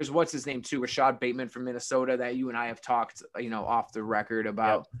 There's what's his name too, Rashad Bateman from Minnesota, that you and I have talked, off the record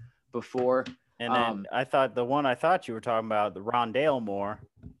about before. And then I thought you were talking about the Rondale Moore.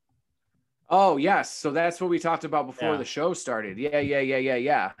 Oh yes, so that's what we talked about before the show started.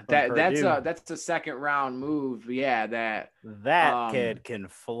 Yeah. That's a second round move. Yeah, that kid can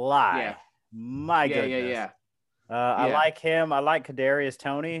fly. Yeah. My goodness. Yeah. I like him. I like Kadarius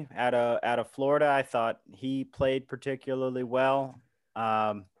Toney out of Florida. I thought he played particularly well.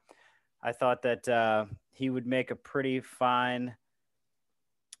 I thought that he would make a pretty fine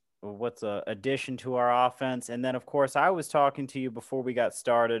addition to our offense. And then, of course, I was talking to you before we got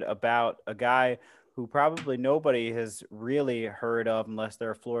started about a guy who probably nobody has really heard of unless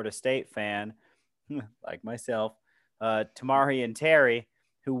they're a Florida State fan, like myself, Tamari and Terry,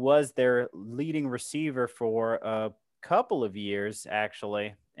 who was their leading receiver for a couple of years,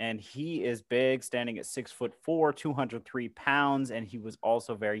 actually. And he is big, standing at 6'4", 203 pounds, and he was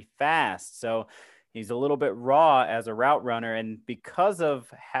also very fast. So he's a little bit raw as a route runner. And because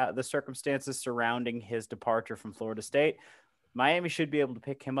of the circumstances surrounding his departure from Florida State, Miami should be able to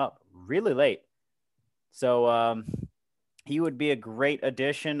pick him up really late. So he would be a great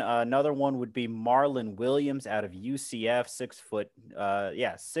addition. Another one would be Marlon Williams out of UCF, 6 foot,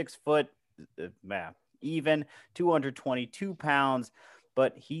 6 foot, even 222 pounds,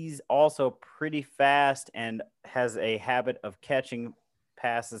 but he's also pretty fast and has a habit of catching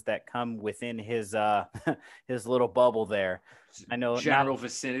passes that come within his his little bubble there. I know general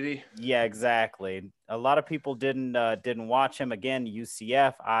vicinity. Yeah, exactly. A lot of people didn't watch him. Again,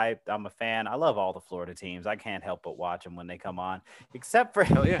 UCF. I'm a fan. I love all the Florida teams. I can't help but watch them when they come on, except for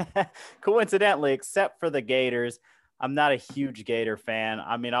coincidentally, except for the Gators. I'm not a huge Gator fan.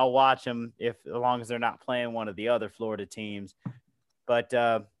 I mean, I'll watch them as long as they're not playing one of the other Florida teams. But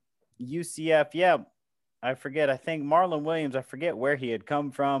UCF, yeah, I forget. I think Marlon Williams, I forget where he had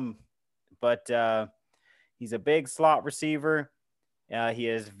come from, but he's a big slot receiver. He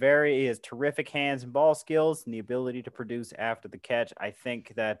has terrific hands and ball skills and the ability to produce after the catch. I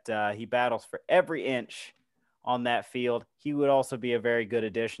think that he battles for every inch on that field. He would also be a very good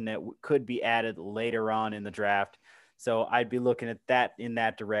addition that could be added later on in the draft. So I'd be looking at that in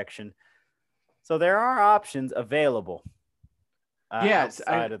that direction. So there are options available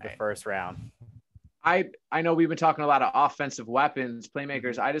outside of the first round. I know we've been talking a lot of offensive weapons,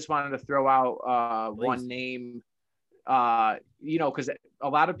 playmakers. I just wanted to throw out one name, because a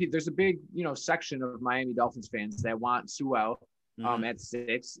lot of people, there's a big, section of Miami Dolphins fans that want Sewell at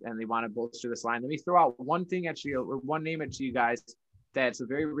 6, and they want to bolster this line. Let me throw out one thing at you, or one name at you guys that's a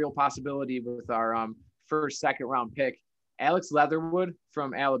very real possibility with our first, second round pick, Alex Leatherwood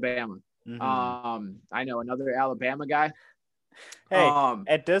from Alabama. I know another Alabama guy. Hey,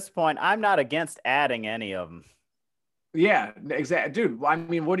 at this point, I'm not against adding any of them. Yeah, exactly, dude. I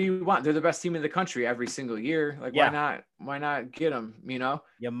mean, what do you want? They're the best team in the country every single year. Like, why not get them?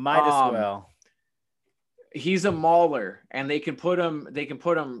 You might as well. He's a mauler, and they can put him,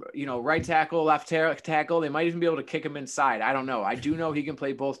 right tackle, left tackle. They might even be able to kick him inside. I don't know. I do know he can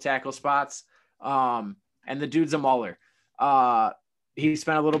play both tackle spots. And the dude's a mauler. He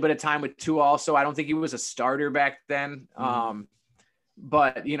spent a little bit of time with Tua also. I don't think he was a starter back then.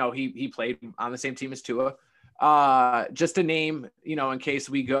 But he played on the same team as Tua. Just a name, in case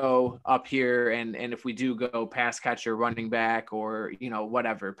we go up here and if we do go pass catcher, running back, or,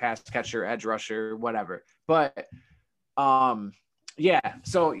 whatever, pass catcher, edge rusher, whatever. But, yeah.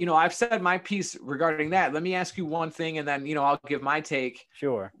 So, I've said my piece regarding that. Let me ask you one thing, and then, I'll give my take.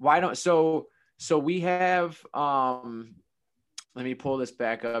 Sure. So we have, let me pull this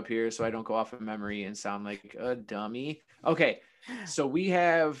back up here so I don't go off of memory and sound like a dummy. Okay. So we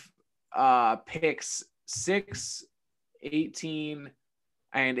have, picks 6, 18,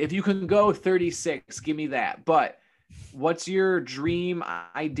 and if you can go 36, give me that. But what's your dream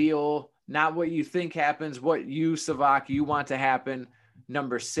ideal, not what you think happens, what you, Sevach, you want to happen,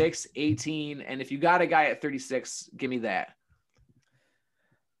 number 6, 18, and if you got a guy at 36, give me that.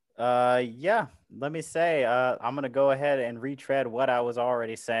 Yeah, let me say, I'm going to go ahead and retread what I was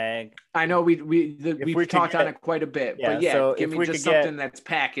already saying. I know we've talked on it quite a bit, but so give me just something that's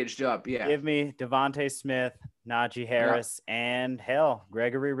packaged up. Yeah. Give me Devontae Smith, Najee Harris, and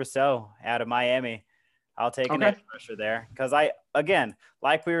Gregory Rousseau out of Miami. I'll take an edge rusher there. Cause again,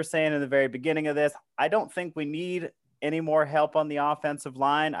 like we were saying in the very beginning of this, I don't think we need any more help on the offensive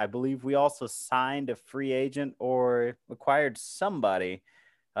line. I believe we also signed a free agent or acquired somebody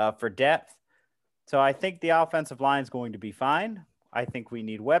for depth. So I think the offensive line is going to be fine. I think we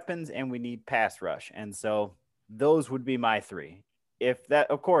need weapons and we need pass rush. And so those would be my 3. If that,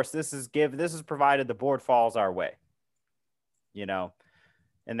 of course, this is provided the board falls our way, and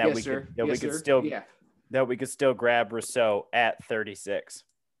that we could still grab Rousseau at 36.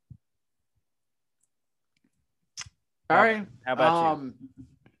 All right. How about you?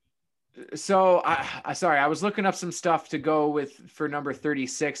 So I was looking up some stuff to go with for number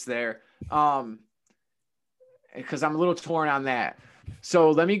 36 there. Because I'm a little torn on that.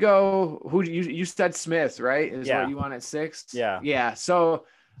 So let me go. Who you said Smith, right? Is what you want at 6? Yeah. So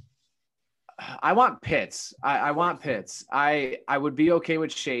I want Pitts. I want Pitts. I would be okay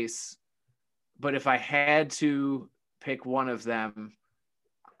with Chase, but if I had to pick one of them,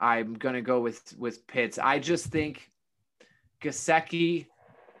 I'm gonna go with Pitts. I just think Gesicki,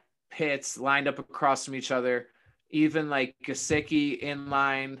 Pitts lined up across from each other, even like Gesicki in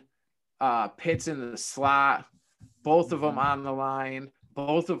line, Pitts in the slot, both of them on the line,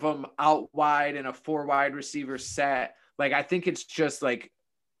 both of them out wide in a 4 wide receiver set. Like, I think it's just like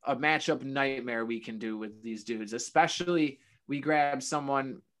a matchup nightmare we can do with these dudes, especially we grab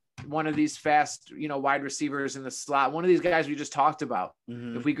one of these fast, wide receivers in the slot, one of these guys we just talked about.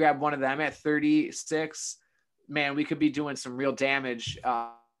 If we grab one of them at 36, man, we could be doing some real damage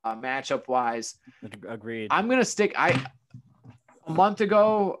matchup wise. Agreed. I'm going to stick. A month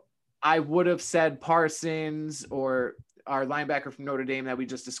ago, I would have said Parsons or our linebacker from Notre Dame that we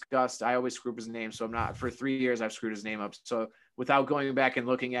just discussed. I always screw up his name. So for 3 years, I've screwed his name up. So without going back and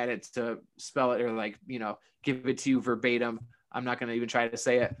looking at it to spell it or give it to you verbatim, I'm not going to even try to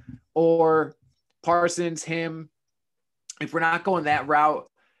say it. Or Parsons, him. If we're not going that route,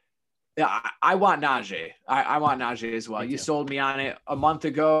 I want Najee. I want Najee as well. You sold me on it a month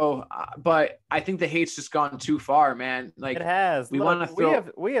ago, but I think the hate's just gone too far, man. Like, it has. We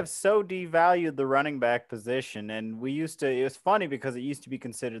have so devalued the running back position, and it was funny because it used to be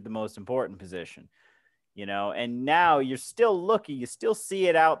considered the most important position. and now you're still looking, you still see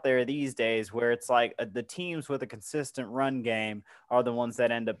it out there these days where it's like the teams with a consistent run game are the ones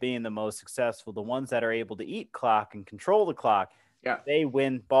that end up being the most successful. The ones that are able to eat clock and control the clock, they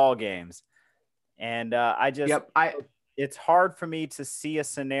win ball games. And it's hard for me to see a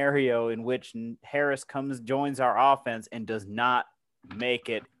scenario in which Harris joins our offense and does not make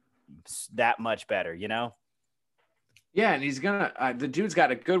it that much better, Yeah, and he's gonna. The dude's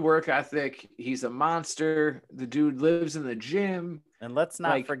got a good work ethic. He's a monster. The dude lives in the gym. And let's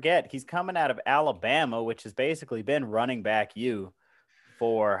not forget, he's coming out of Alabama, which has basically been running back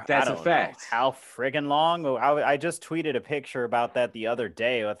for that's I don't a fact. know how friggin' long. I just tweeted a picture about that the other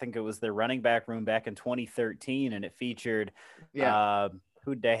day. I think it was their running back room back in 2013, and it featured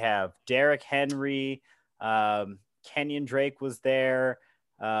who'd they have? Derrick Henry, Kenyon Drake was there.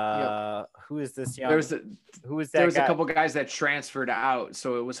 Who is this young? Who is that? There was a couple guys that transferred out,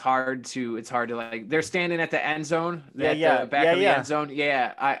 so it was hard to. It's hard to like. They're standing at the end zone. The back of the end zone.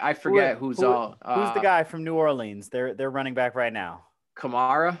 Yeah, I forget who's the guy from New Orleans? They're running back right now.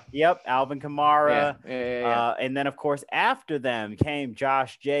 Kamara. Yep, Alvin Kamara. Yeah. And then of course after them came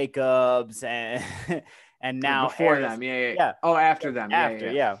Josh Jacobs and now before Harris. them. Yeah. Oh, after them.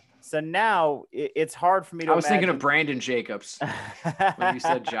 Yeah. So now it's hard for me to. I was thinking of Brandon Jacobs when you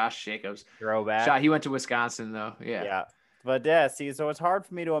said Josh Jacobs. Throwback. He went to Wisconsin though. Yeah. But so it's hard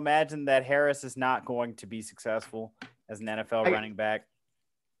for me to imagine that Harris is not going to be successful as an NFL running back.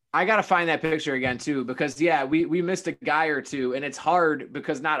 I got to find that picture again too, because we missed a guy or two, and it's hard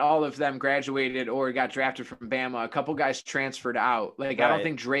because not all of them graduated or got drafted from Bama. A couple guys transferred out. I don't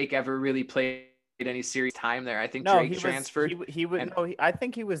think Drake ever really played any serious time there. I think Drake transferred. I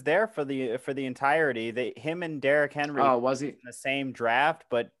think he was there for the entirety. Him and Derrick Henry. Oh, was he in the same draft?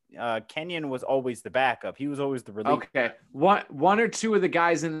 But Kenyon was always the backup. He was always the relief. Okay, one or two of the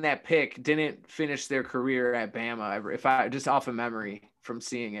guys in that pick didn't finish their career at Bama. If I just off of memory from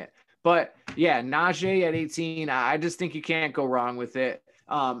seeing it, but Najee at 18, I just think you can't go wrong with it.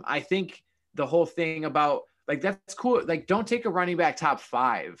 I think the whole thing about that's cool. Don't take a running back top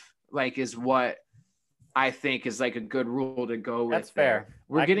 5. Is what I think is a good rule to go with. That's fair.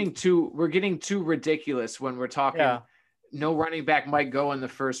 We're getting too ridiculous when we're talking. No running back might go in the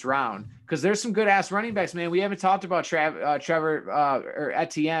first round because there's some good ass running backs, man. We haven't talked about Trevor or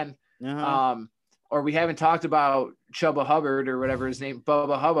Etienne, or we haven't talked about Chubba Hubbard or whatever his name,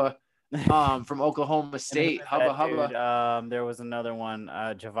 Bubba Hubba, from Oklahoma State. Hubba. There was another one,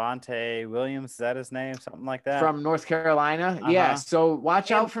 Javonte Williams. Is that his name? Something like that. From North Carolina. Yeah. So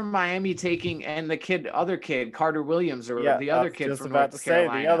watch out for Miami taking, and the other kid, Carter Williams, or the other kid from North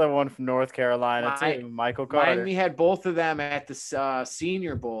Carolina. The other one from North Carolina too, Michael Carter. Miami had both of them at the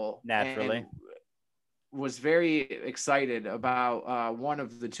Senior Bowl. Naturally. Was very excited about one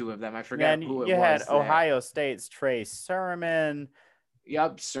of the two of them. I forget who it was. You had Ohio State's Trey Sermon.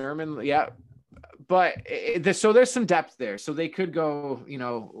 Yep, Sermon. Yep. But so there's some depth there. So they could go,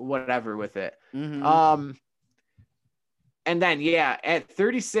 whatever with it. Mm-hmm. And then, at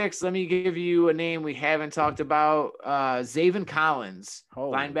 36, let me give you a name we haven't talked about. Zaven Collins,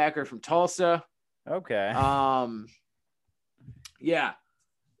 linebacker from Tulsa. Okay. Yeah.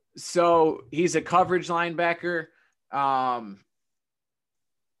 So he's a coverage linebacker.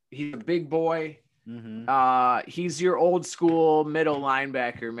 He's a big boy. Mm-hmm. He's your old school middle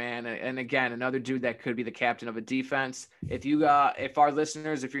linebacker, man. And again, another dude that could be the captain of a defense. If our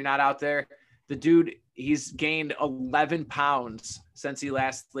listeners, if you're not out there, the dude, he's gained 11 pounds since he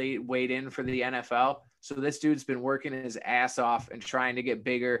last weighed in for the NFL. So this dude's been working his ass off and trying to get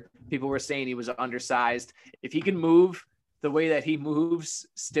bigger. People were saying he was undersized. If he can move the way that he moves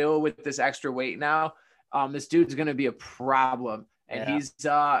still with this extra weight now, this dude's going to be a problem. And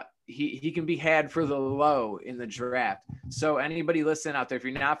he can be had for the low in the draft. So anybody listening out there, if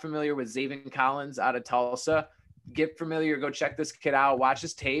you're not familiar with Zaven Collins out of Tulsa, get familiar, go check this kid out, watch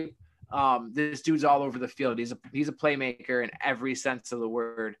his tape. This dude's all over the field. He's a playmaker in every sense of the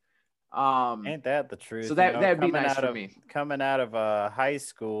word. Ain't that the truth? So that'd be nice for me. Coming out of high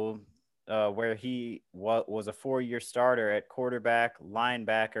school, where he was a 4-year starter at quarterback,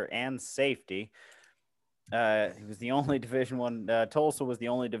 linebacker, and safety. He was the only Tulsa was the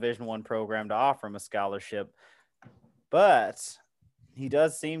only Division I program to offer him a scholarship, but he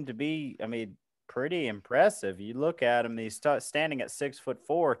does seem to be, pretty impressive. You look at him, he's standing at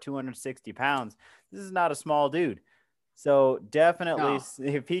 6'4", 260 pounds. This is not a small dude. So definitely,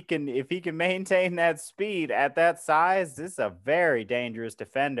 if he can maintain that speed at that size, this is a very dangerous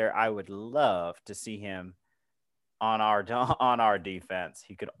defender. I would love to see him on our defense.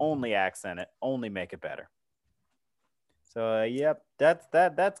 He could only accent it, only make it better. So,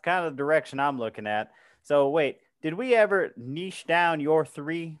 that's kind of the direction I'm looking at. So wait, did we ever niche down your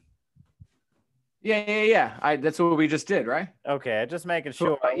three? Yeah. That's what we just did, right? Okay, just making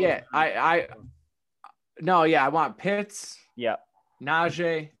So, sure. yeah, no, yeah, I want Pitts, Yep.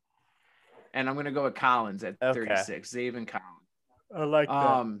 Najee, and I'm gonna go with Collins at Okay. 36. Zaven Collins. I like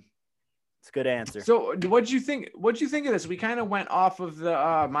that. It's a good answer. So what'd you think of this? We kind of went off of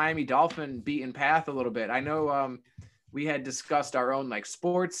the Miami Dolphin beaten path a little bit. I know we had discussed our own like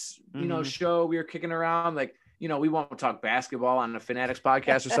sports, show we were kicking around. Like, we won't talk basketball on the Fanatics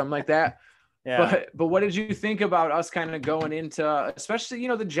podcast or something like that. Yeah. But what did you think about us kind of going into, especially,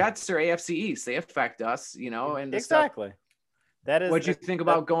 the Jets or AFC East? They affect us, and exactly. Stuff. That is. What'd you think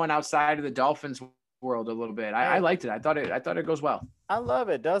about going outside of the Dolphins world a little bit? I liked it. I thought it goes well. I love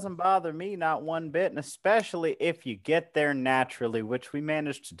it. Doesn't bother me not one bit, and especially if you get there naturally, which we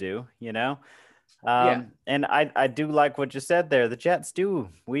managed to do, Yeah. And I do like what you said there. The Jets do.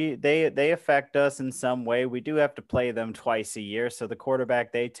 They affect us in some way. We do have to play them twice a year, so the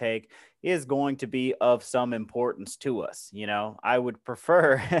quarterback they take is going to be of some importance to us. I would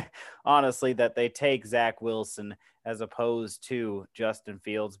prefer, honestly, that they take Zach Wilson as opposed to Justin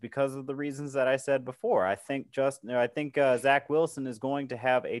Fields because of the reasons that I said before. I think Zach Wilson is going to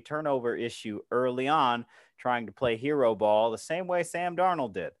have a turnover issue early on trying to play hero ball the same way Sam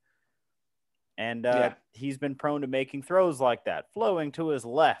Darnold did. And he's been prone to making throws like that, flowing to his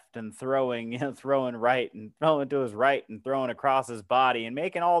left and throwing right and throwing to his right and throwing across his body and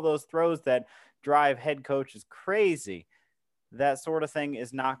making all those throws that drive head coaches crazy. That sort of thing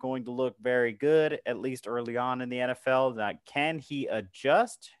is not going to look very good, at least early on in the NFL. Now, can he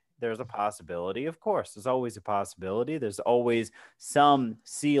adjust? There's a possibility. Of course, there's always a possibility. There's always some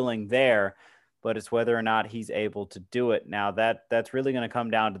ceiling there, but it's whether or not he's able to do it. Now, that's really going to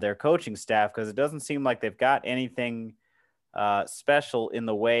come down to their coaching staff because it doesn't seem like they've got anything special in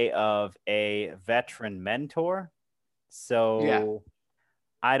the way of a veteran mentor. So yeah.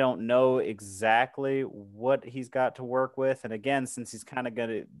 I don't know exactly what he's got to work with. And again, since he's kind of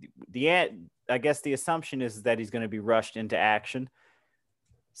going to I guess the assumption is that he's going to be rushed into action.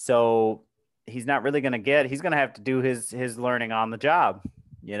 So he's not really going to he's going to have to do his learning on the job,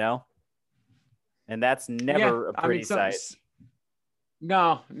 and that's never a pretty sight.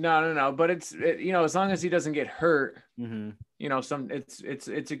 No. But it's as long as he doesn't get hurt, mm-hmm.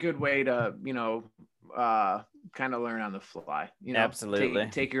 It's a good way to, kind of learn on the fly, absolutely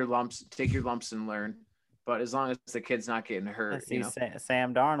take your lumps and learn. But as long as the kid's not getting hurt,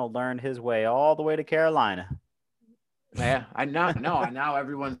 Sam Darnold learned his way all the way to Carolina. Yeah, now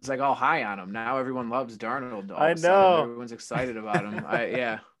everyone's like all high on him. Now everyone loves Darnold. I know. Everyone's excited about him.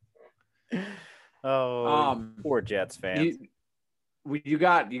 Yeah. Oh, poor Jets fans. You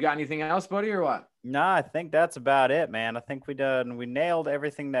got anything else, buddy, or what? No, I think that's about it, man. I think we nailed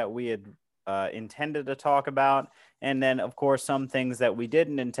everything that we had intended to talk about. And then, of course, some things that we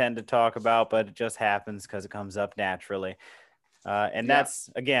didn't intend to talk about, but it just happens because it comes up naturally. And that's,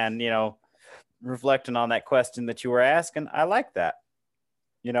 again, reflecting on that question that you were asking. I like that.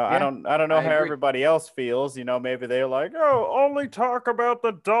 I don't know how everybody else feels. Maybe they're like, oh, only talk about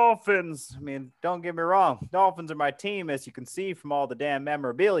the Dolphins. I mean, don't get me wrong. Dolphins are my team, as you can see from all the damn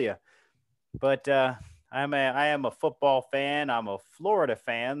memorabilia. But I am a football fan. I'm a Florida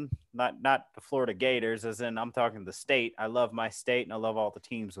fan, not the Florida Gators, as in I'm talking the state. I love my state and I love all the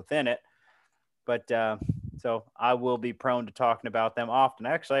teams within it. But so I will be prone to talking about them often.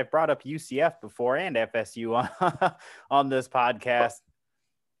 Actually, I've brought up UCF before and FSU on this podcast.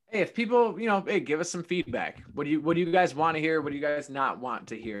 Hey, if people, give us some feedback. What do you guys want to hear? What do you guys not want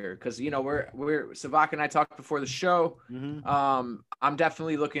to hear? Because we're Sevach and I talked before the show. Mm-hmm. I'm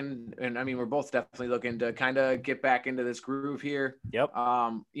definitely looking, and I mean we're both definitely looking to kind of get back into this groove here. Yep.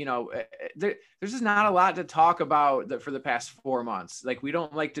 There's just not a lot to talk about for the past 4 months. Like we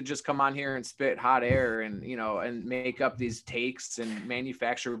don't like to just come on here and spit hot air and and make up these takes and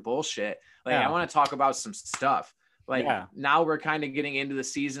manufacture bullshit. Like I want to talk about some stuff. Now we're kind of getting into the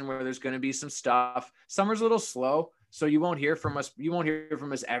season where there's going to be some stuff. Summer's a little slow, so you won't hear from us. You won't hear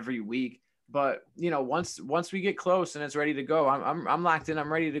from us every week. But once we get close and it's ready to go, I'm locked in.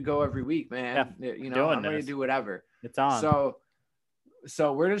 I'm ready to go every week, man. Yeah, I'm ready to do whatever. It's on.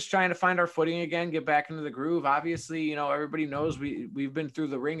 So we're just trying to find our footing again, get back into the groove. Obviously, everybody knows we've been through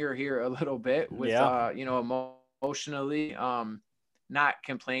the ringer here a little bit with emotionally. Not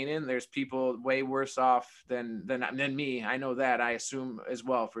complaining. There's people way worse off than me. I know that. I assume as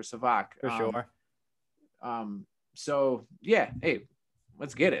well for Sevach. For sure. So yeah. Hey,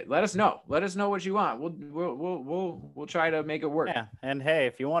 Let's get it. Let us know. Let us know what you want. We'll try to make it work. Yeah. And hey,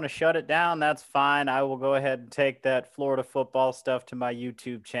 if you want to shut it down, that's fine. I will go ahead and take that Florida football stuff to my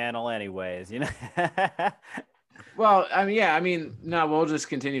YouTube channel anyways, you know. Well, I mean, no, we'll just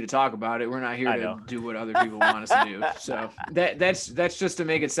continue to talk about it. We're not here to do what other people want us to do. So that's just to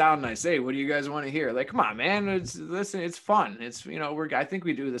make it sound nice. Hey, what do you guys want to hear? Like, come on, man. It's fun. It's, I think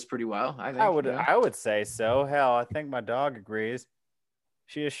we do this pretty well. I would say so. Hell, I think my dog agrees.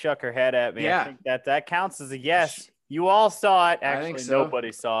 She just shook her head at me. Yeah. I think that counts as a yes. You all saw it. Actually, I think so. Nobody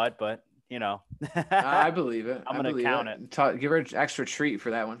saw it, but I believe it. I'm going to count it. Give her an extra treat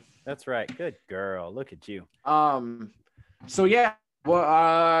for that one. That's right. Good girl. Look at you. So yeah,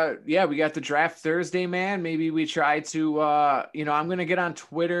 well, we got the draft Thursday, man. Maybe we try to, I'm going to get on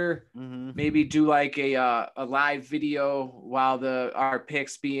Twitter, maybe do like a live video while our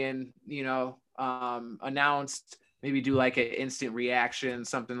picks being, announced, maybe do like an instant reaction,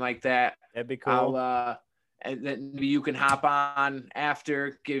 something like that. That'd be cool. And then maybe you can hop on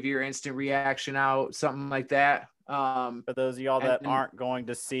after, give your instant reaction out, something like that. For those of y'all that aren't going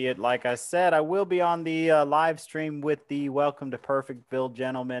to see it, like I said, I will be on the live stream with the Welcome to Perfectville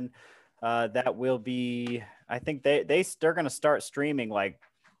gentlemen. That will be, I think they're going to start streaming like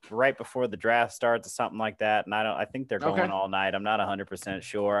right before the draft starts or something like that. And I think they're going all night. I'm not 100%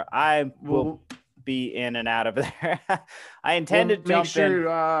 sure. I will be in and out of there. I intended to jump in.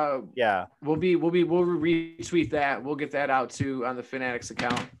 We'll retweet that. We'll get that out too on the Fanatics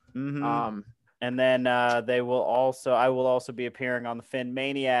account. And then I will also be appearing on the Fin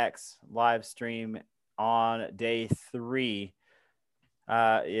Maniacs live stream on day 3.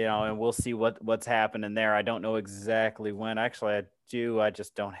 And we'll see what's happening there. I don't know exactly when. Actually, I do. I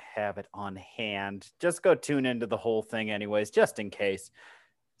just don't have it on hand. Just go tune into the whole thing anyways, just in case.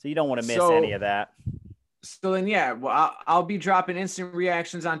 So you don't want to miss any of that. So then, I'll be dropping instant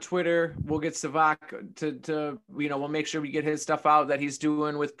reactions on Twitter. We'll get Sevach to we'll make sure we get his stuff out that he's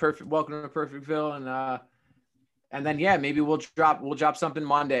doing with Welcome to Perfectville, and then maybe we'll drop something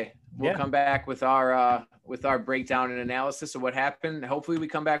Monday. We'll come back with our breakdown and analysis of what happened. Hopefully, we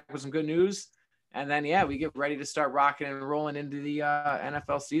come back with some good news, and then we get ready to start rocking and rolling into the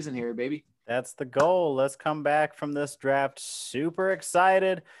NFL season here, baby. That's the goal. Let's come back from this draft super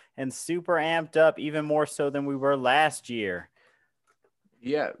excited and super amped up, even more so than we were last year.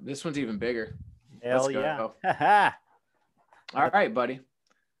 Yeah, this one's even bigger. Hell yeah. All right, buddy.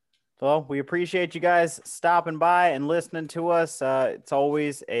 Well, we appreciate you guys stopping by and listening to us. It's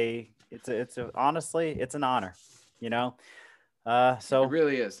always honestly, it's an honor, So it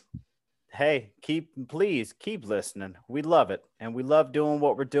really is. Hey, please keep listening. We love it. And we love doing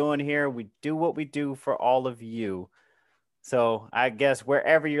what we're doing here. We do what we do for all of you. So I guess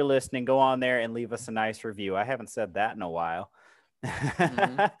wherever you're listening, go on there and leave us a nice review. I haven't said that in a while.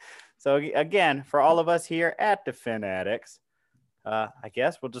 So again, for all of us here at the Fin Addicts, I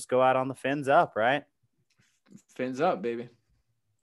guess we'll just go out on the fins up, right? Fins up, baby.